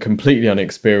go in completely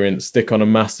unexperienced, stick on a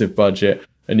massive budget,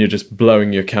 and you're just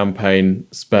blowing your campaign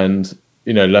spend,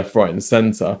 you know, left, right, and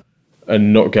center,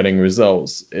 and not getting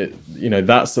results,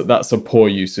 that's a poor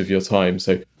use of your time.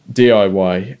 So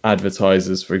DIY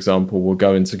advertisers, for example, will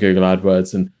go into Google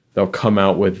AdWords and they'll come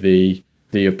out with the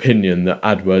opinion that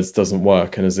AdWords doesn't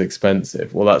work and is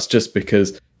expensive. Well, that's just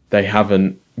because they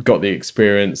haven't got the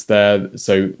experience there.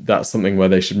 So that's something where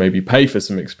they should maybe pay for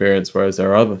some experience, whereas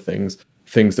there are other things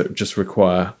that just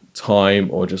require time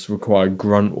or just require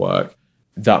grunt work.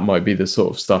 That might be the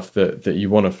sort of stuff that you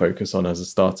want to focus on as a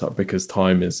startup, because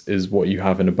time is what you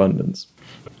have in abundance.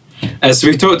 So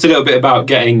we've talked a little bit about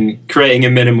creating a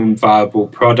minimum viable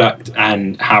product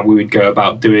and how we would go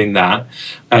about doing that.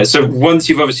 So once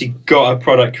you've obviously got a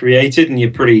product created and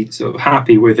you're pretty sort of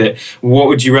happy with it, what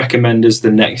would you recommend as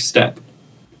the next step?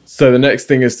 So the next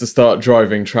thing is to start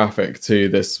driving traffic to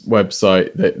this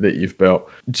website that you've built.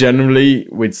 Generally,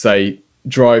 we'd say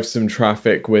drive some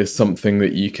traffic with something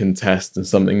that you can test and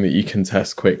something that you can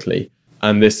test quickly.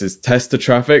 And this is tester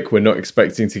traffic. We're not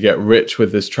expecting to get rich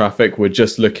with this traffic. We're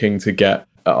just looking to get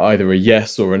either a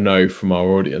yes or a no from our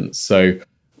audience. So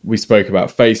we spoke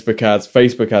about Facebook ads.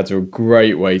 Facebook ads are a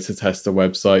great way to test a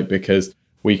website because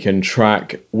we can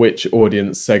track which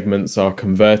audience segments are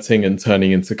converting and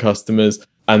turning into customers.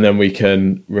 And then we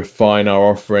can refine our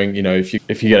offering. You know, if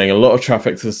you're getting a lot of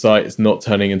traffic to the site, it's not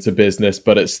turning into business,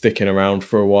 but it's sticking around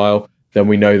for a while, then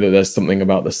we know that there's something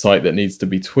about the site that needs to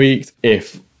be tweaked.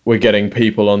 If we're getting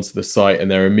people onto the site and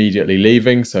they're immediately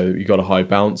leaving, so you've got a high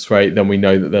bounce rate, then we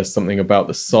know that there's something about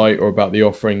the site or about the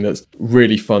offering that's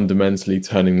really fundamentally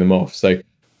turning them off. So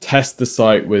test the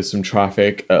site with some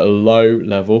traffic at a low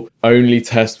level. Only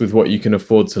test with what you can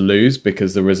afford to lose,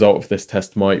 because the result of this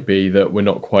test might be that we're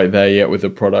not quite there yet with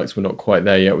the products, we're not quite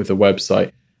there yet with the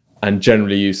website. And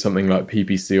generally use something like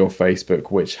PPC or Facebook,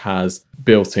 which has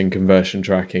built-in conversion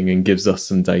tracking and gives us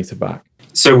some data back.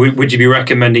 So would you be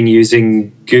recommending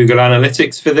using Google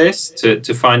Analytics for this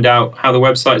to find out how the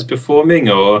website is performing,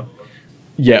 or?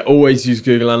 Yeah, always use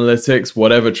Google Analytics.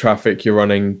 Whatever traffic you're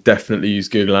running, definitely use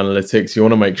Google Analytics. You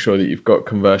want to make sure that you've got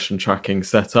conversion tracking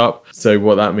set up. So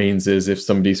what that means is if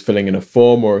somebody's filling in a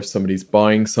form or if somebody's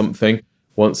buying something,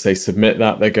 once they submit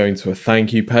that, they're going to a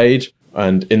thank you page.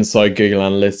 And inside Google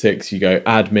Analytics, you go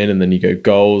admin and then you go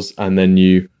goals, and then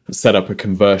you set up a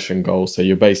conversion goal. So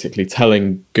you're basically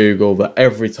telling Google that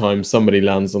every time somebody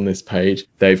lands on this page,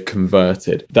 they've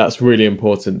converted. That's really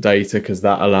important data, because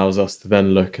that allows us to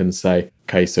then look and say,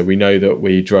 okay, so we know that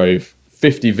we drove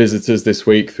 50 visitors this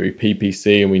week through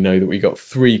PPC, and we know that we got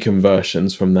 3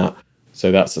 conversions from that.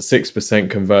 So that's a 6%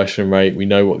 conversion rate. We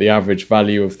know what the average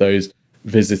value of those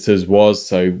visitors was.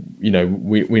 So, you know,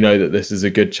 we know that this is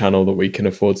a good channel that we can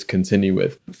afford to continue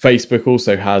with. Facebook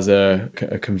also has a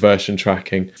conversion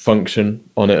tracking function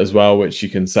on it as well, which you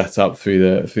can set up through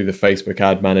the Facebook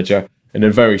ad manager. In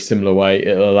a very similar way,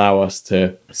 it'll allow us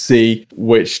to see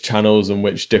which channels and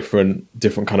which different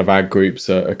kind of ad groups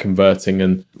are converting.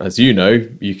 And as you know,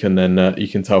 you can then you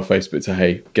can tell Facebook to,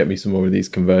 hey, get me some more of these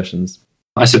conversions.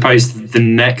 I suppose the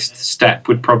next step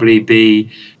would probably be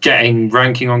getting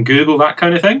ranking on Google, that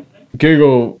kind of thing.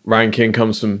 Google ranking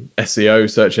comes from SEO,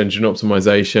 search engine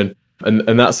optimization,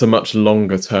 and that's a much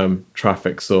longer term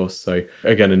traffic source. So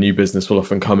again, a new business will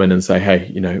often come in and say, hey,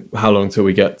 you know, how long till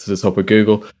we get to the top of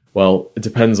Google? Well, it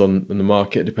depends on the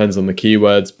market, it depends on the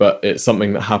keywords, but it's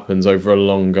something that happens over a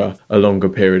longer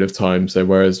period of time. So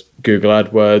whereas Google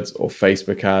AdWords or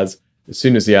Facebook ads, as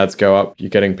soon as the ads go up, you're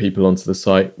getting people onto the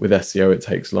site. With SEO, it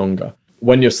takes longer.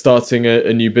 When you're starting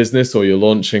a new business or you're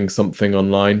launching something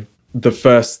online, the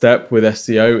first step with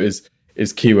SEO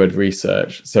is keyword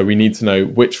research. So we need to know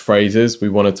which phrases we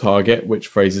want to target, which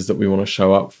phrases that we want to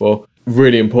show up for.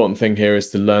 Really important thing here is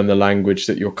to learn the language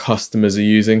that your customers are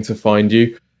using to find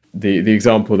you. The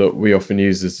example that we often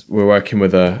use is we're working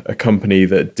with a company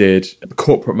that did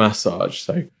corporate massage.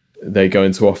 So they go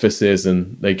into offices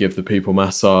and they give the people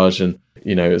massage, and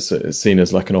it's seen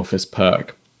as like an office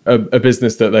perk. A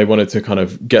business that they wanted to kind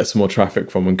of get some more traffic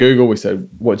from on Google, we said,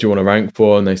 what do you want to rank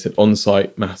for? And they said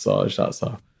on-site massage.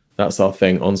 That's our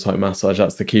thing. On-site massage,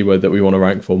 that's the keyword that we want to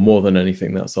rank for more than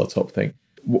anything. That's our top thing.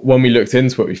 When we looked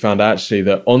into it, we found actually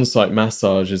that on-site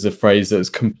massage is a phrase that is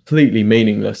completely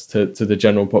meaningless to the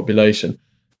general population.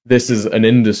 This is an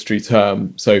industry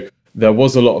term. So there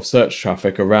was a lot of search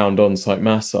traffic around on-site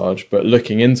massage, but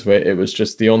looking into it, it was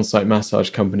just the on-site massage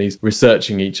companies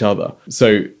researching each other.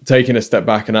 So taking a step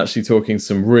back and actually talking to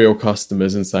some real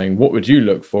customers and saying, what would you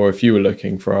look for if you were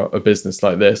looking for a business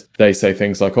like this? They say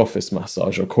things like office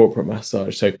massage or corporate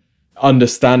massage. So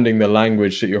understanding the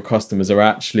language that your customers are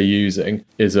actually using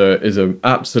is a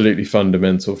absolutely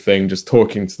fundamental thing. Just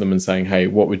talking to them and saying, hey,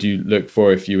 what would you look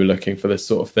for if you were looking for this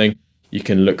sort of thing? You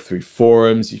can look through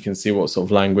forums, you can see what sort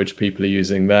of language people are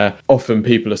using there. Often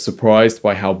people are surprised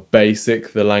by how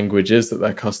basic the language is that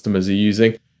their customers are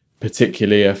using,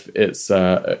 particularly if it's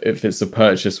a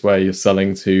purchase where you're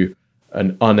selling to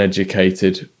an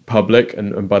uneducated public.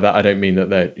 And by that, I don't mean that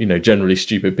they're, generally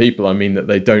stupid people. I mean that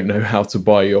they don't know how to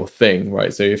buy your thing,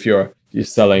 right? So if you're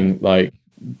selling like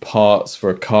parts for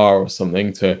a car or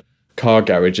something to car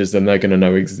garages, then they're going to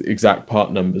know exact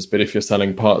part numbers. But if you're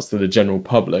selling parts to the general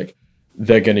public,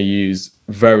 they're going to use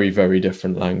very, very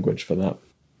different language for that.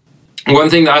 One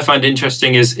thing that I find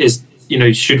interesting is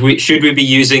should we be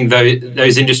using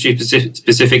those industry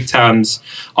specific terms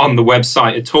on the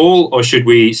website at all, or should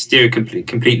we steer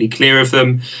completely clear of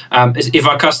them? If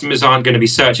our customers aren't going to be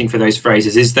searching for those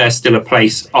phrases, is there still a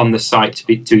place on the site to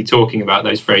be talking about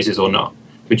those phrases or not,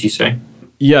 would you say?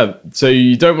 Yeah, so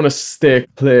you don't want to steer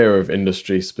clear of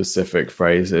industry specific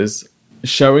phrases.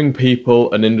 Showing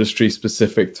people an industry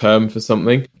specific term for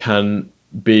something can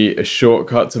be a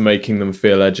shortcut to making them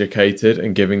feel educated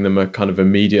and giving them a kind of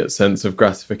immediate sense of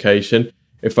gratification.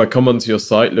 If I come onto your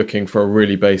site looking for a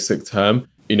really basic term,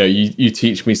 you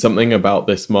teach me something about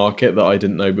this market that I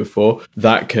didn't know before,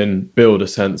 that can build a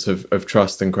sense of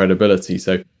trust and credibility.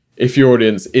 So if your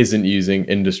audience isn't using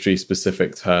industry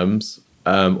specific terms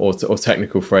or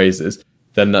technical phrases,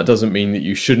 then that doesn't mean that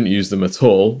you shouldn't use them at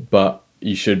all, but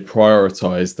you should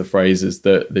prioritize the phrases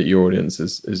that your audience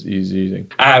is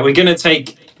using. We're going to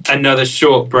take another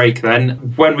short break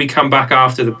then. When we come back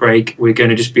after the break, we're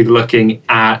going to just be looking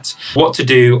at what to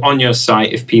do on your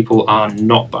site if people are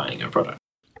not buying a product.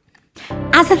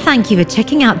 As a thank you for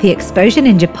checking out the Exposure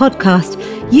Ninja podcast,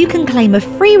 you can claim a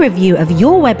free review of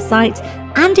your website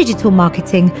and digital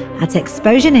marketing at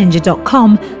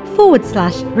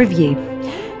exposureninja.com/review.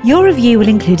 Your review will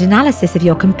include analysis of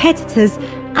your competitors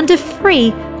and a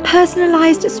free,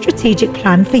 personalised strategic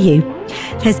plan for you.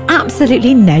 There's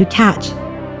absolutely no catch.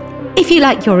 If you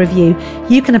like your review,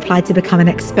 you can apply to become an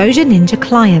Exposure Ninja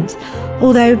client,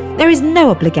 although there is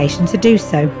no obligation to do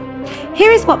so.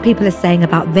 Here is what people are saying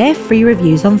about their free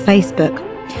reviews on Facebook.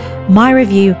 My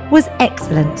review was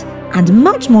excellent and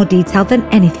much more detailed than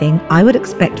anything I would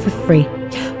expect for free.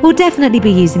 We'll definitely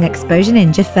be using Exposure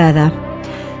Ninja further.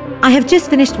 I have just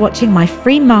finished watching my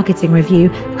free marketing review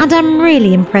and I'm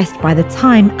really impressed by the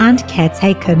time and care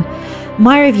taken.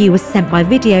 My review was sent by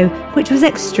video, which was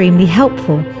extremely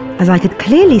helpful, as I could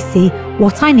clearly see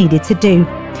what I needed to do.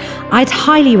 I'd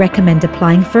highly recommend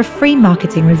applying for a free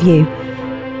marketing review.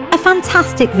 A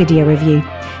fantastic video review,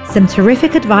 some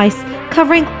terrific advice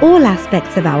covering all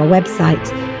aspects of our website.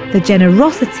 The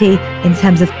generosity in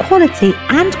terms of quality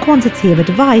and quantity of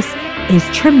advice is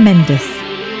tremendous.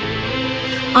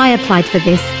 I applied for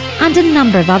this and a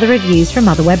number of other reviews from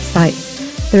other websites.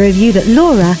 The review that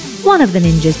Laura, one of the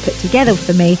ninjas, put together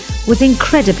for me was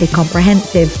incredibly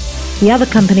comprehensive. The other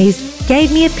companies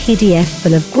gave me a PDF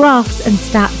full of graphs and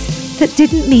stats that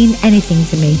didn't mean anything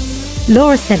to me.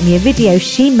 Laura sent me a video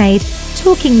she made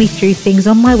talking me through things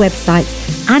on my website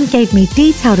and gave me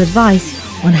detailed advice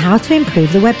on how to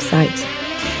improve the website.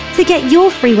 To get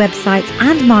your free website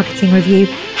and marketing review,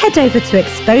 head over to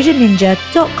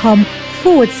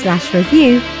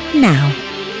exposureninja.com/review now.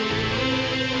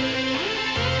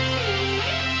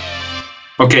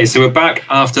 Okay, so we're back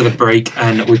after the break,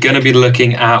 and we're going to be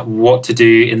looking at what to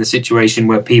do in the situation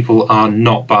where people are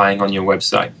not buying on your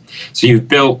website. So you've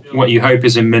built what you hope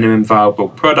is a minimum viable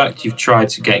product, you've tried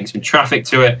to get some traffic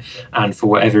to it, and for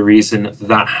whatever reason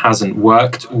that hasn't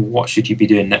worked. What should you be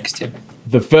doing next, Tim?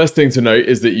 The first thing to note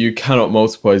is that you cannot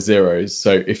multiply zeros.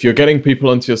 So if you're getting people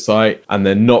onto your site and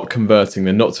they're not converting,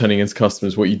 they're not turning into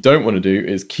customers, what you don't want to do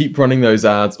is keep running those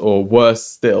ads, or worse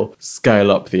still,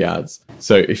 scale up the ads.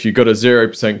 So if you've got a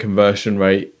 0% conversion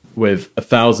rate with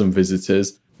 1,000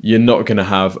 visitors, you're not going to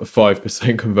have a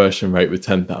 5% conversion rate with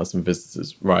 10,000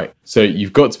 visitors, right? So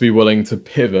you've got to be willing to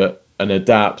pivot and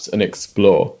adapt and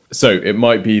explore. So it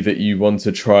might be that you want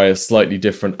to try a slightly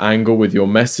different angle with your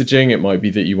messaging. It might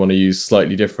be that you want to use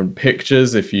slightly different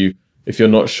pictures if you're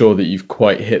not sure that you've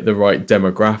quite hit the right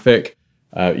demographic.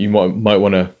 You might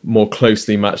want to more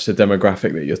closely match the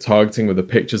demographic that you're targeting with the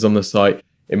pictures on the site.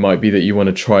 It might be that you want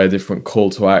to try a different call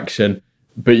to action,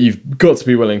 but you've got to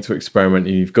be willing to experiment,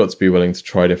 and you've got to be willing to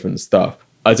try different stuff.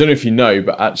 I don't know if you know,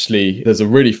 but actually there's a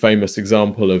really famous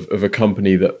example of a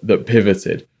company that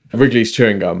pivoted. Wrigley's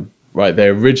Chewing Gum, right? They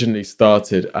originally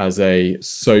started as a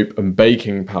soap and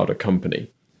baking powder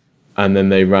company. And then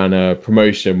they ran a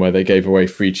promotion where they gave away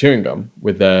free chewing gum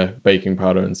with their baking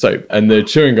powder and soap. And the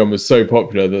chewing gum was so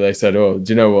popular that they said, oh,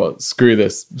 do you know what? Screw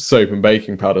this soap and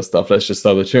baking powder stuff. Let's just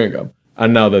sell the chewing gum.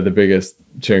 And now they're the biggest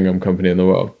chewing gum company in the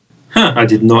world. Huh, I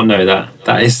did not know that.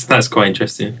 That's quite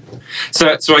interesting.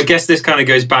 So I guess this kind of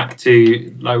goes back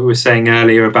to, like we were saying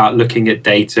earlier, about looking at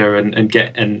data and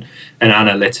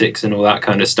analytics and all that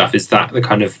kind of stuff. Is that the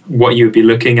kind of what you would be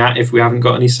looking at if we haven't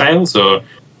got any sales? Or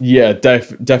yeah,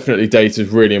 definitely data is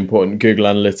really important. Google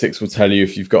Analytics will tell you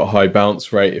if you've got a high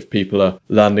bounce rate, if people are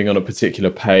landing on a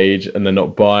particular page and they're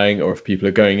not buying, or if people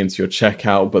are going into your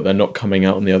checkout but they're not coming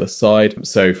out on the other side.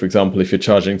 So for example, if you're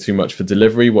charging too much for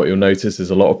delivery, what you'll notice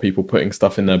is a lot of people putting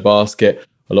stuff in their basket,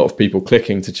 a lot of people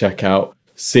clicking to check out,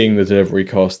 seeing the delivery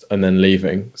cost and then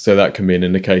leaving. So that can be an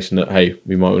indication that, hey,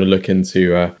 we might want to look into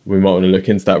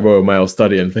that Royal Mail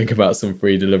study and think about some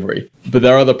free delivery. But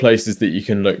there are other places that you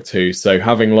can look to. So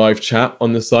having live chat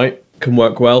on the site can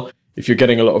work well. If you're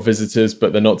getting a lot of visitors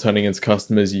but they're not turning into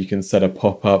customers, you can set a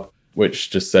pop-up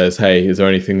which just says, hey, is there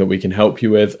anything that we can help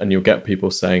you with? And you'll get people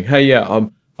saying, hey, yeah,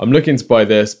 I'm looking to buy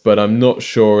this, but I'm not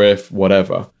sure if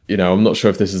whatever. I'm not sure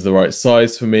if this is the right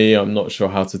size for me. I'm not sure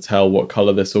how to tell what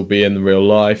color this will be in real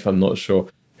life. I'm not sure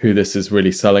who this is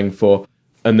really selling for.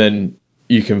 And then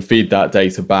you can feed that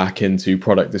data back into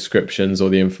product descriptions or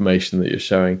the information that you're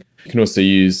showing. You can also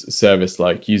use a service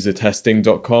like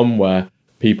usertesting.com, where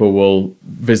people will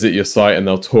visit your site and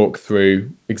they'll talk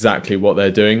through exactly what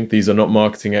they're doing. These are not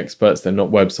marketing experts. They're not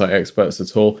website experts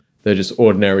at all. They're just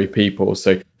ordinary people.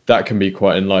 So that can be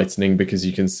quite enlightening, because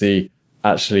you can see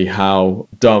actually how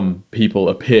dumb people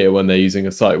appear when they're using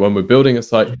a site. When we're building a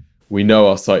site, we know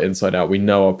our site inside out, we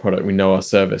know our product, we know our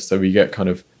service, so we get kind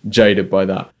of jaded by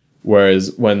that.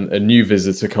 Whereas when a new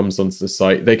visitor comes onto the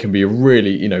site, they can be a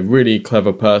really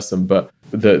clever person, but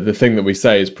the thing that we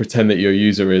say is pretend that your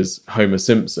user is Homer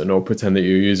Simpson, or pretend that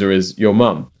your user is your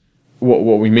mum.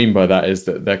 What we mean by that is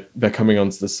that they're coming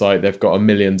onto the site, they've got a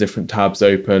million different tabs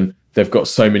open, they've got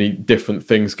so many different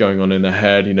things going on in their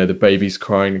head. The baby's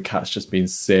crying, the cat's just been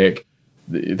sick,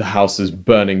 the house is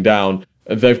burning down.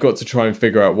 They've got to try and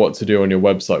figure out what to do on your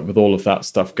website with all of that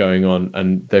stuff going on,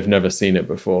 and they've never seen it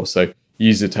before. So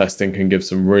user testing can give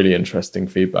some really interesting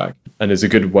feedback, and is a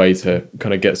good way to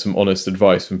kind of get some honest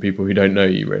advice from people who don't know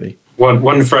you really.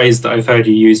 One phrase that I've heard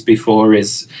you use before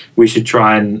is we should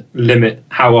try and limit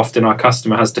how often our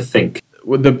customer has to think.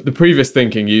 Well, the previous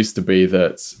thinking used to be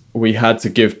that we had to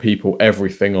give people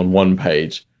everything on one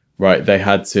page, right? They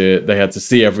had to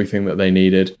see everything that they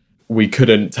needed. We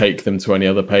couldn't take them to any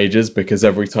other pages, because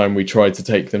every time we tried to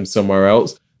take them somewhere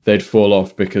else, they'd fall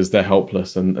off because they're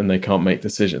helpless and they can't make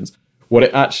decisions. What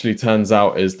it actually turns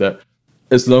out is that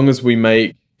as long as we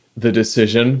make the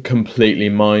decision completely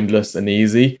mindless and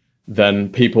easy, then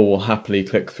people will happily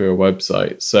click through a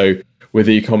website. So with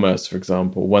e-commerce, for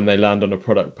example, when they land on a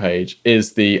product page,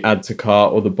 is the add to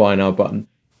cart or the buy now button,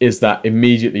 is that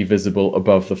immediately visible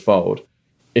above the fold?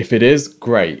 If it is,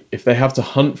 great. If they have to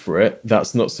hunt for it,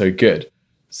 that's not so good.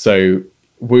 So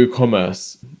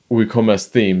WooCommerce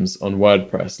themes on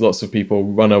WordPress. Lots of people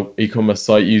run an e-commerce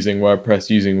site using WordPress,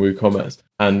 using WooCommerce.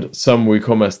 And some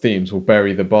WooCommerce themes will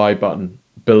bury the buy button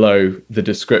below the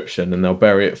description, and they'll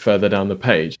bury it further down the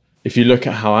page. If you look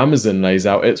at how Amazon lays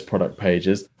out its product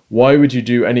pages, why would you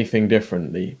do anything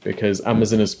differently? Because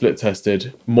Amazon has split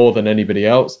tested more than anybody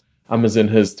else. Amazon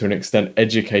has, to an extent,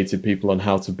 educated people on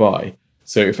how to buy.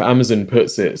 So if Amazon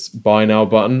puts its buy now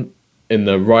button on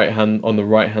the right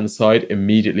hand side,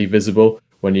 immediately visible,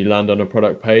 when you land on a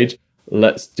product page.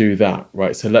 Let's do that,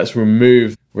 right? So let's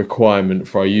remove requirement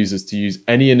for our users to use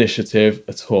any initiative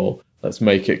at all. Let's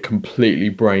make it completely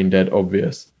brain dead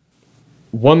obvious.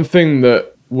 One thing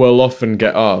that will often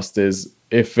get asked is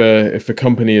if a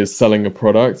company is selling a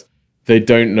product, they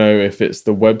don't know if it's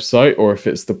the website or if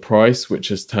it's the price which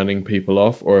is turning people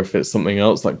off, or if it's something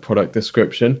else like product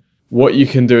description. What you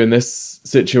can do in this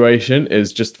situation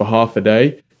is just for half a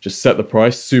day, just set the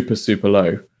price super, super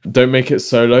low. Don't make it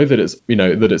so low that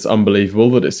it's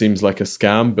unbelievable, that it seems like a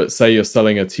scam. But say you're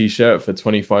selling a t-shirt for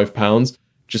 £25,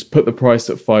 just put the price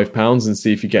at £5 and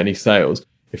see if you get any sales.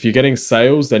 If you're getting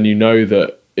sales, then you know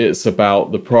that it's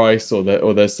about the price, or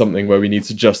there's something where we need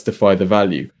to justify the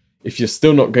value. If you're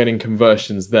still not getting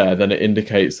conversions there, then it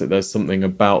indicates that there's something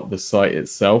about the site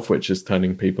itself which is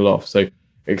turning people off. So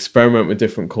experiment with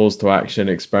different calls to action,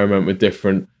 experiment with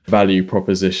different value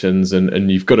propositions,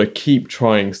 and you've got to keep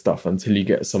trying stuff until you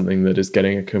get something that is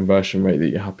getting a conversion rate that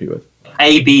you're happy with.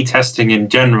 A/B testing in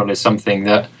general is something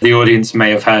that the audience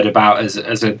may have heard about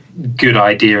as a good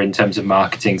idea in terms of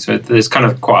marketing. So there's kind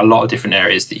of quite a lot of different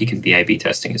areas that you can be A/B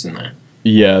testing, isn't there?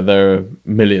 Yeah, there are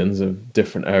millions of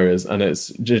different areas, and it's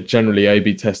generally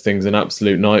A/B testing is an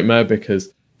absolute nightmare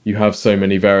because you have so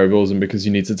many variables and because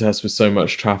you need to test with so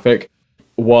much traffic.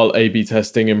 While A/B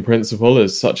testing in principle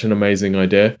is such an amazing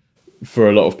idea, for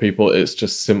a lot of people it's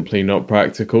just simply not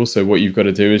practical. So what you've got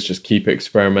to do is just keep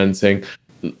experimenting.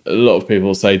 A lot of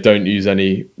people say don't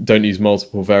use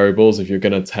multiple variables. If you're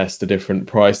going to test a different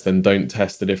price, then don't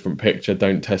test a different picture,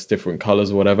 don't test different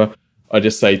colors or whatever. I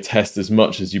just say test as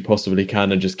much as you possibly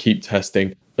can and just keep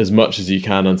testing as much as you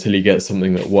can until you get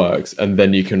something that works, and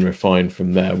then you can refine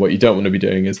from there. What you don't want to be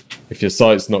doing is, if your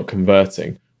site's not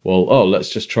converting, let's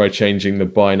just try changing the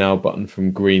buy now button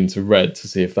from green to red to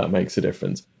see if that makes a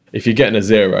difference. If you're getting a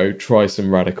 0, try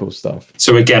some radical stuff.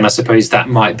 So again, I suppose that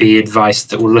might be advice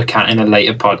that we'll look at in a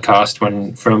later podcast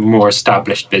when from a more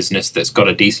established business that's got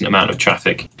a decent amount of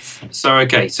traffic. So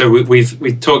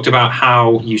we've talked about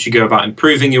how you should go about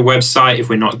improving your website if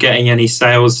we're not getting any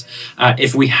sales.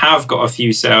 If we have got a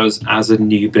few sales as a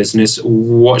new business,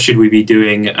 what should we be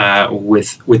doing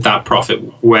with that profit?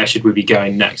 Where should we be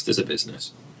going next as a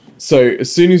business? So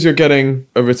as soon as you're getting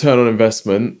a return on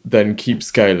investment, then keep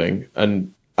scaling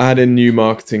and add in new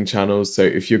marketing channels. So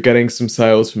if you're getting some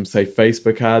sales from, say,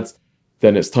 Facebook ads,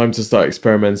 then it's time to start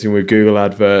experimenting with Google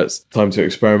adverts, time to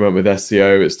experiment with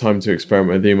SEO, it's time to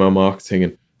experiment with email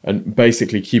marketing, and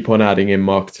basically keep on adding in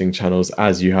marketing channels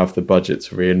as you have the budget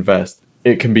to reinvest.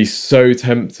 It can be so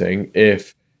tempting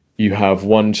if you have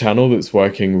one channel that's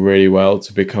working really well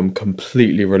to become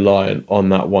completely reliant on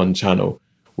that one channel.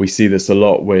 We see this a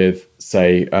lot with,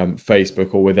 say,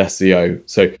 Facebook or with SEO.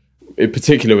 So in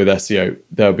particular with SEO,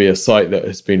 there'll be a site that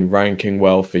has been ranking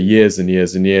well for years and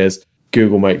years and years.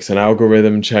 Google makes an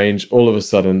algorithm change. All of a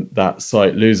sudden, that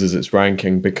site loses its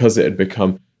ranking because it had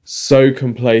become so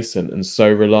complacent and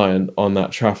so reliant on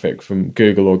that traffic from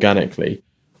Google organically.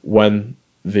 When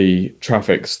the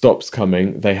traffic stops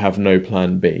coming, they have no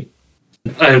plan B.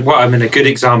 A good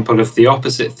example of the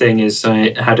opposite thing is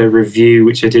I had a review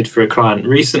which I did for a client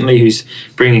recently who's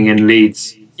bringing in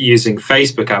leads using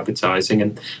Facebook advertising,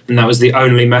 and that was the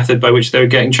only method by which they were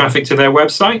getting traffic to their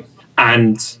website.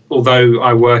 And although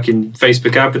I work in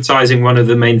Facebook advertising, one of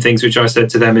the main things which I said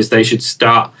to them is they should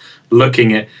start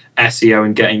looking at SEO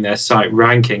and getting their site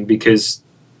ranking, because,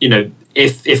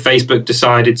 if Facebook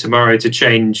decided tomorrow to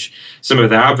change some of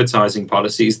their advertising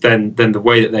policies, then the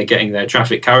way that they're getting their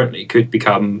traffic currently could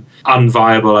become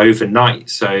unviable overnight.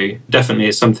 So definitely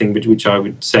it's something which I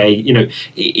would say,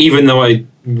 even though I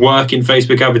work in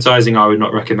Facebook advertising, I would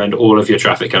not recommend all of your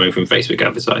traffic coming from Facebook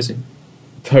advertising.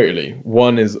 Totally.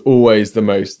 1 is always the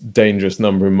most dangerous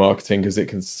number in marketing because it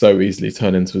can so easily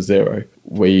turn into a 0.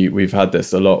 We've had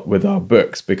this a lot with our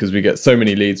books because we get so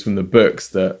many leads from the books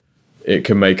that it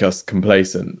can make us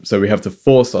complacent. So we have to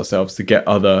force ourselves to get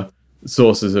other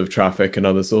sources of traffic and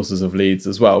other sources of leads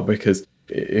as well, because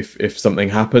if something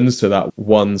happens to that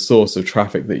one source of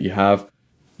traffic that you have,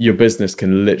 your business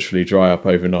can literally dry up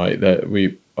overnight.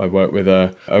 I worked with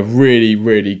a really,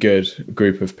 really good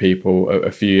group of people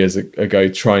a few years ago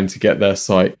trying to get their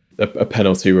site, a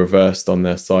penalty reversed on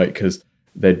their site because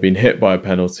they'd been hit by a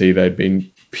penalty. They'd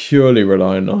been purely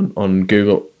reliant on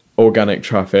Google organic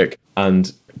traffic,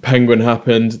 and Penguin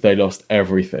happened, they lost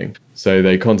everything. So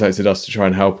they contacted us to try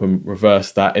and help them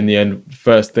reverse that. In the end,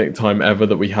 first time ever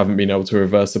that we haven't been able to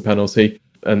reverse a penalty.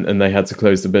 and they had to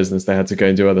close the business. They had to go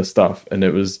and do other stuff. And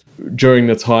it was during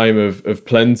the time of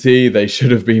plenty, they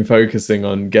should have been focusing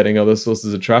on getting other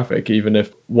sources of traffic, even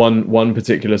if one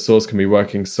particular source can be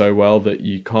working so well that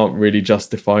you can't really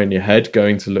justify in your head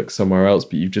going to look somewhere else,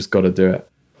 but you've just got to do it.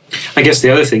 I guess the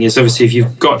other thing is, obviously, if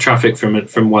you've got traffic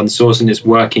from one source and it's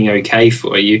working okay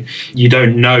for you, you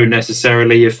don't know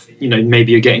necessarily if,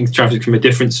 maybe you're getting traffic from a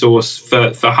different source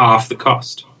for half the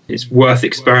cost. It's worth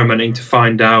experimenting to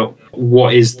find out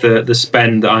what is the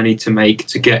spend that I need to make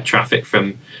to get traffic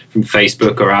from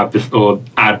Facebook or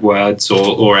AdWords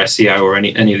or SEO or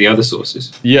any of the other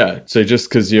sources. Yeah, so just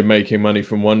because you're making money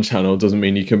from one channel doesn't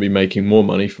mean you can be making more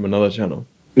money from another channel.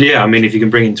 Yeah, I mean, if you can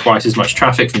bring in twice as much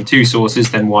traffic from two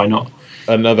sources, then why not?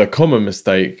 Another common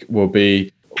mistake will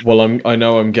be, well, I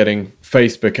know I'm getting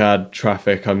Facebook ad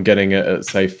traffic, I'm getting it at,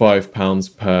 say,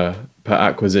 £5 per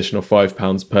acquisition or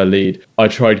 £5 per lead. I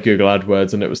tried Google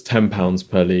AdWords and it was £10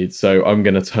 per lead, so I'm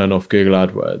going to turn off Google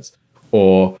AdWords.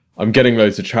 Or I'm getting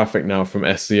loads of traffic now from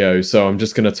SEO, so I'm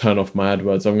just going to turn off my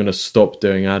AdWords. I'm going to stop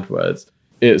doing AdWords.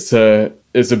 It's a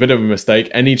bit of a mistake.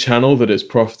 Any channel that is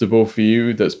profitable for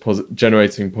you, that's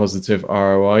generating positive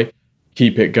ROI,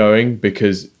 keep it going,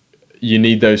 because you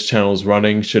need those channels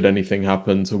running should anything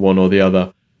happen to one or the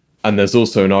other. And there's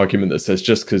also an argument that says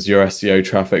just because your SEO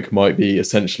traffic might be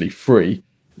essentially free,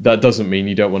 that doesn't mean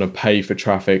you don't want to pay for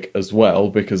traffic as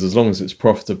well, because as long as it's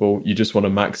profitable, you just want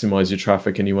to maximize your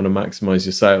traffic and you want to maximize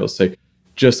your sales. So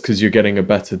just because you're getting a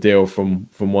better deal from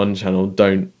one channel,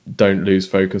 don't lose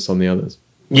focus on the others.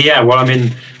 Yeah, well, I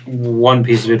mean, one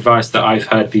piece of advice that I've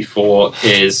heard before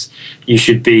is you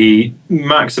should be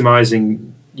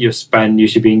maximizing your spend. You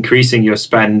should be increasing your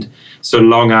spend so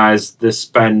long as the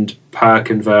spend per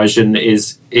conversion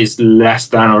is less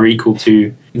than or equal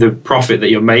to the profit that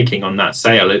you're making on that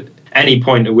sale. At any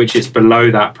point at which it's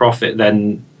below that profit,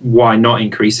 then why not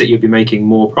increase it? You'll be making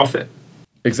more profit.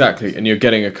 Exactly. And you're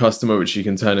getting a customer which you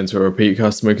can turn into a repeat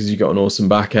customer because you've got an awesome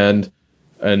back end.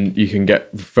 And you can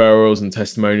get referrals and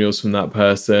testimonials from that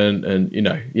person. And,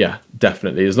 yeah,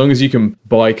 definitely. As long as you can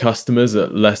buy customers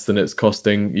at less than it's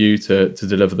costing you to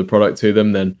deliver the product to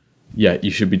them, then, yeah, you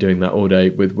should be doing that all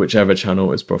day with whichever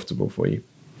channel is profitable for you.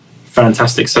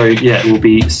 Fantastic. So, yeah, we'll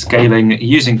be scaling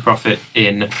using profit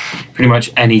in pretty much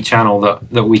any channel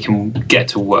that we can get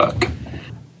to work.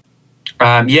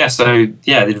 The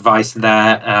advice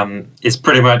there is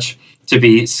pretty much to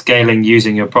be scaling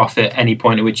using your profit any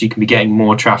point at which you can be getting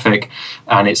more traffic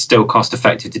and it's still cost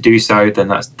effective to do so, then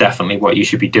that's definitely what you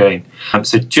should be doing.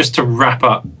 So just to wrap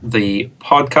up the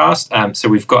podcast, so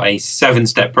we've got a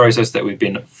 7-step process that we've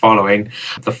been following.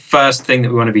 The first thing that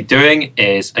we want to be doing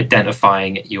is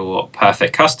identifying your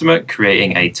perfect customer,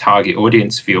 creating a target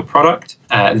audience for your product.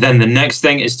 Then the next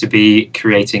thing is to be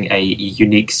creating a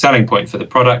unique selling point for the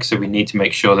product. So we need to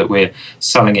make sure that we're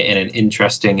selling it in an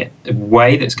interesting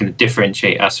way that's going to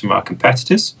differentiate us from our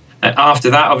competitors. After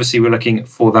that, obviously, we're looking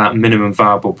for that minimum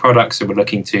viable product. So we're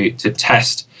looking to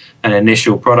test an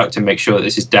initial product and make sure that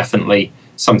this is definitely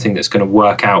something that's going to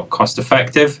work out cost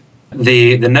effective.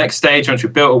 The next stage, once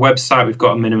we've built a website, we've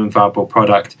got a minimum viable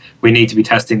product, we need to be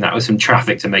testing that with some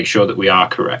traffic to make sure that we are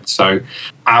correct. So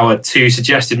our 2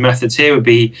 suggested methods here would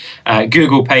be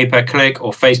Google pay-per-click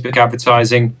or Facebook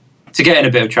advertising to get in a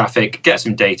bit of traffic, get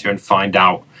some data and find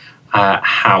out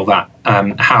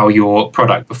how your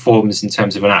product performs in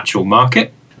terms of an actual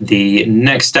market. The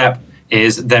next step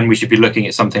is then we should be looking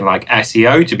at something like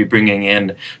SEO to be bringing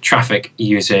in traffic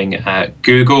using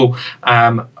Google.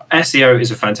 SEO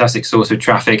is a fantastic source of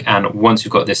traffic, and once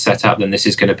you've got this set up, then this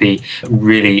is going to be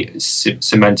really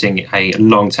cementing a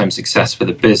long-term success for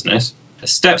the business.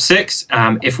 Step 6,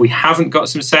 if we haven't got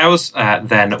some sales,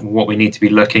 then what we need to be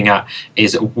looking at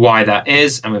is why that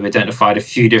is, and we've identified a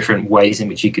few different ways in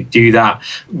which you could do that,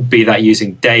 be that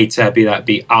using data,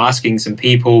 be asking some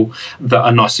people that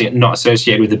are not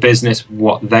associated with the business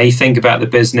what they think about the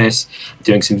business,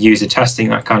 doing some user testing,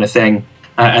 that kind of thing.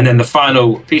 And then the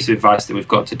final piece of advice that we've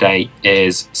got today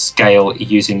is scale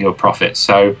using your profit.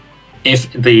 So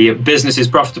if the business is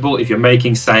profitable, if you're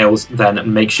making sales,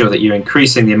 then make sure that you're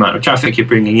increasing the amount of traffic you're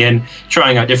bringing in,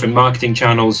 trying out different marketing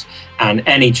channels, and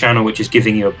any channel which is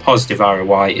giving you a positive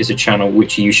ROI is a channel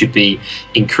which you should be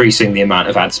increasing the amount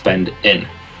of ad spend in.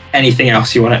 Anything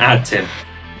else you want to add, Tim?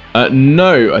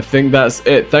 No, I think that's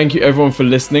it. Thank you everyone for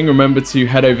listening. Remember to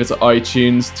head over to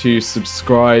iTunes to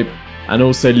subscribe and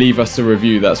also leave us a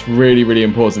review. That's really, really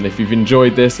important. If you've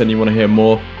enjoyed this and you want to hear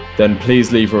more, then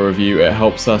please leave a review. It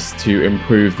helps us to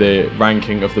improve the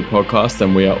ranking of the podcast,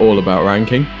 and we are all about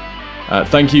ranking.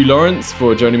 Thank you, Lawrence,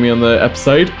 for joining me on the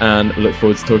episode, and look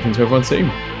forward to talking to everyone soon.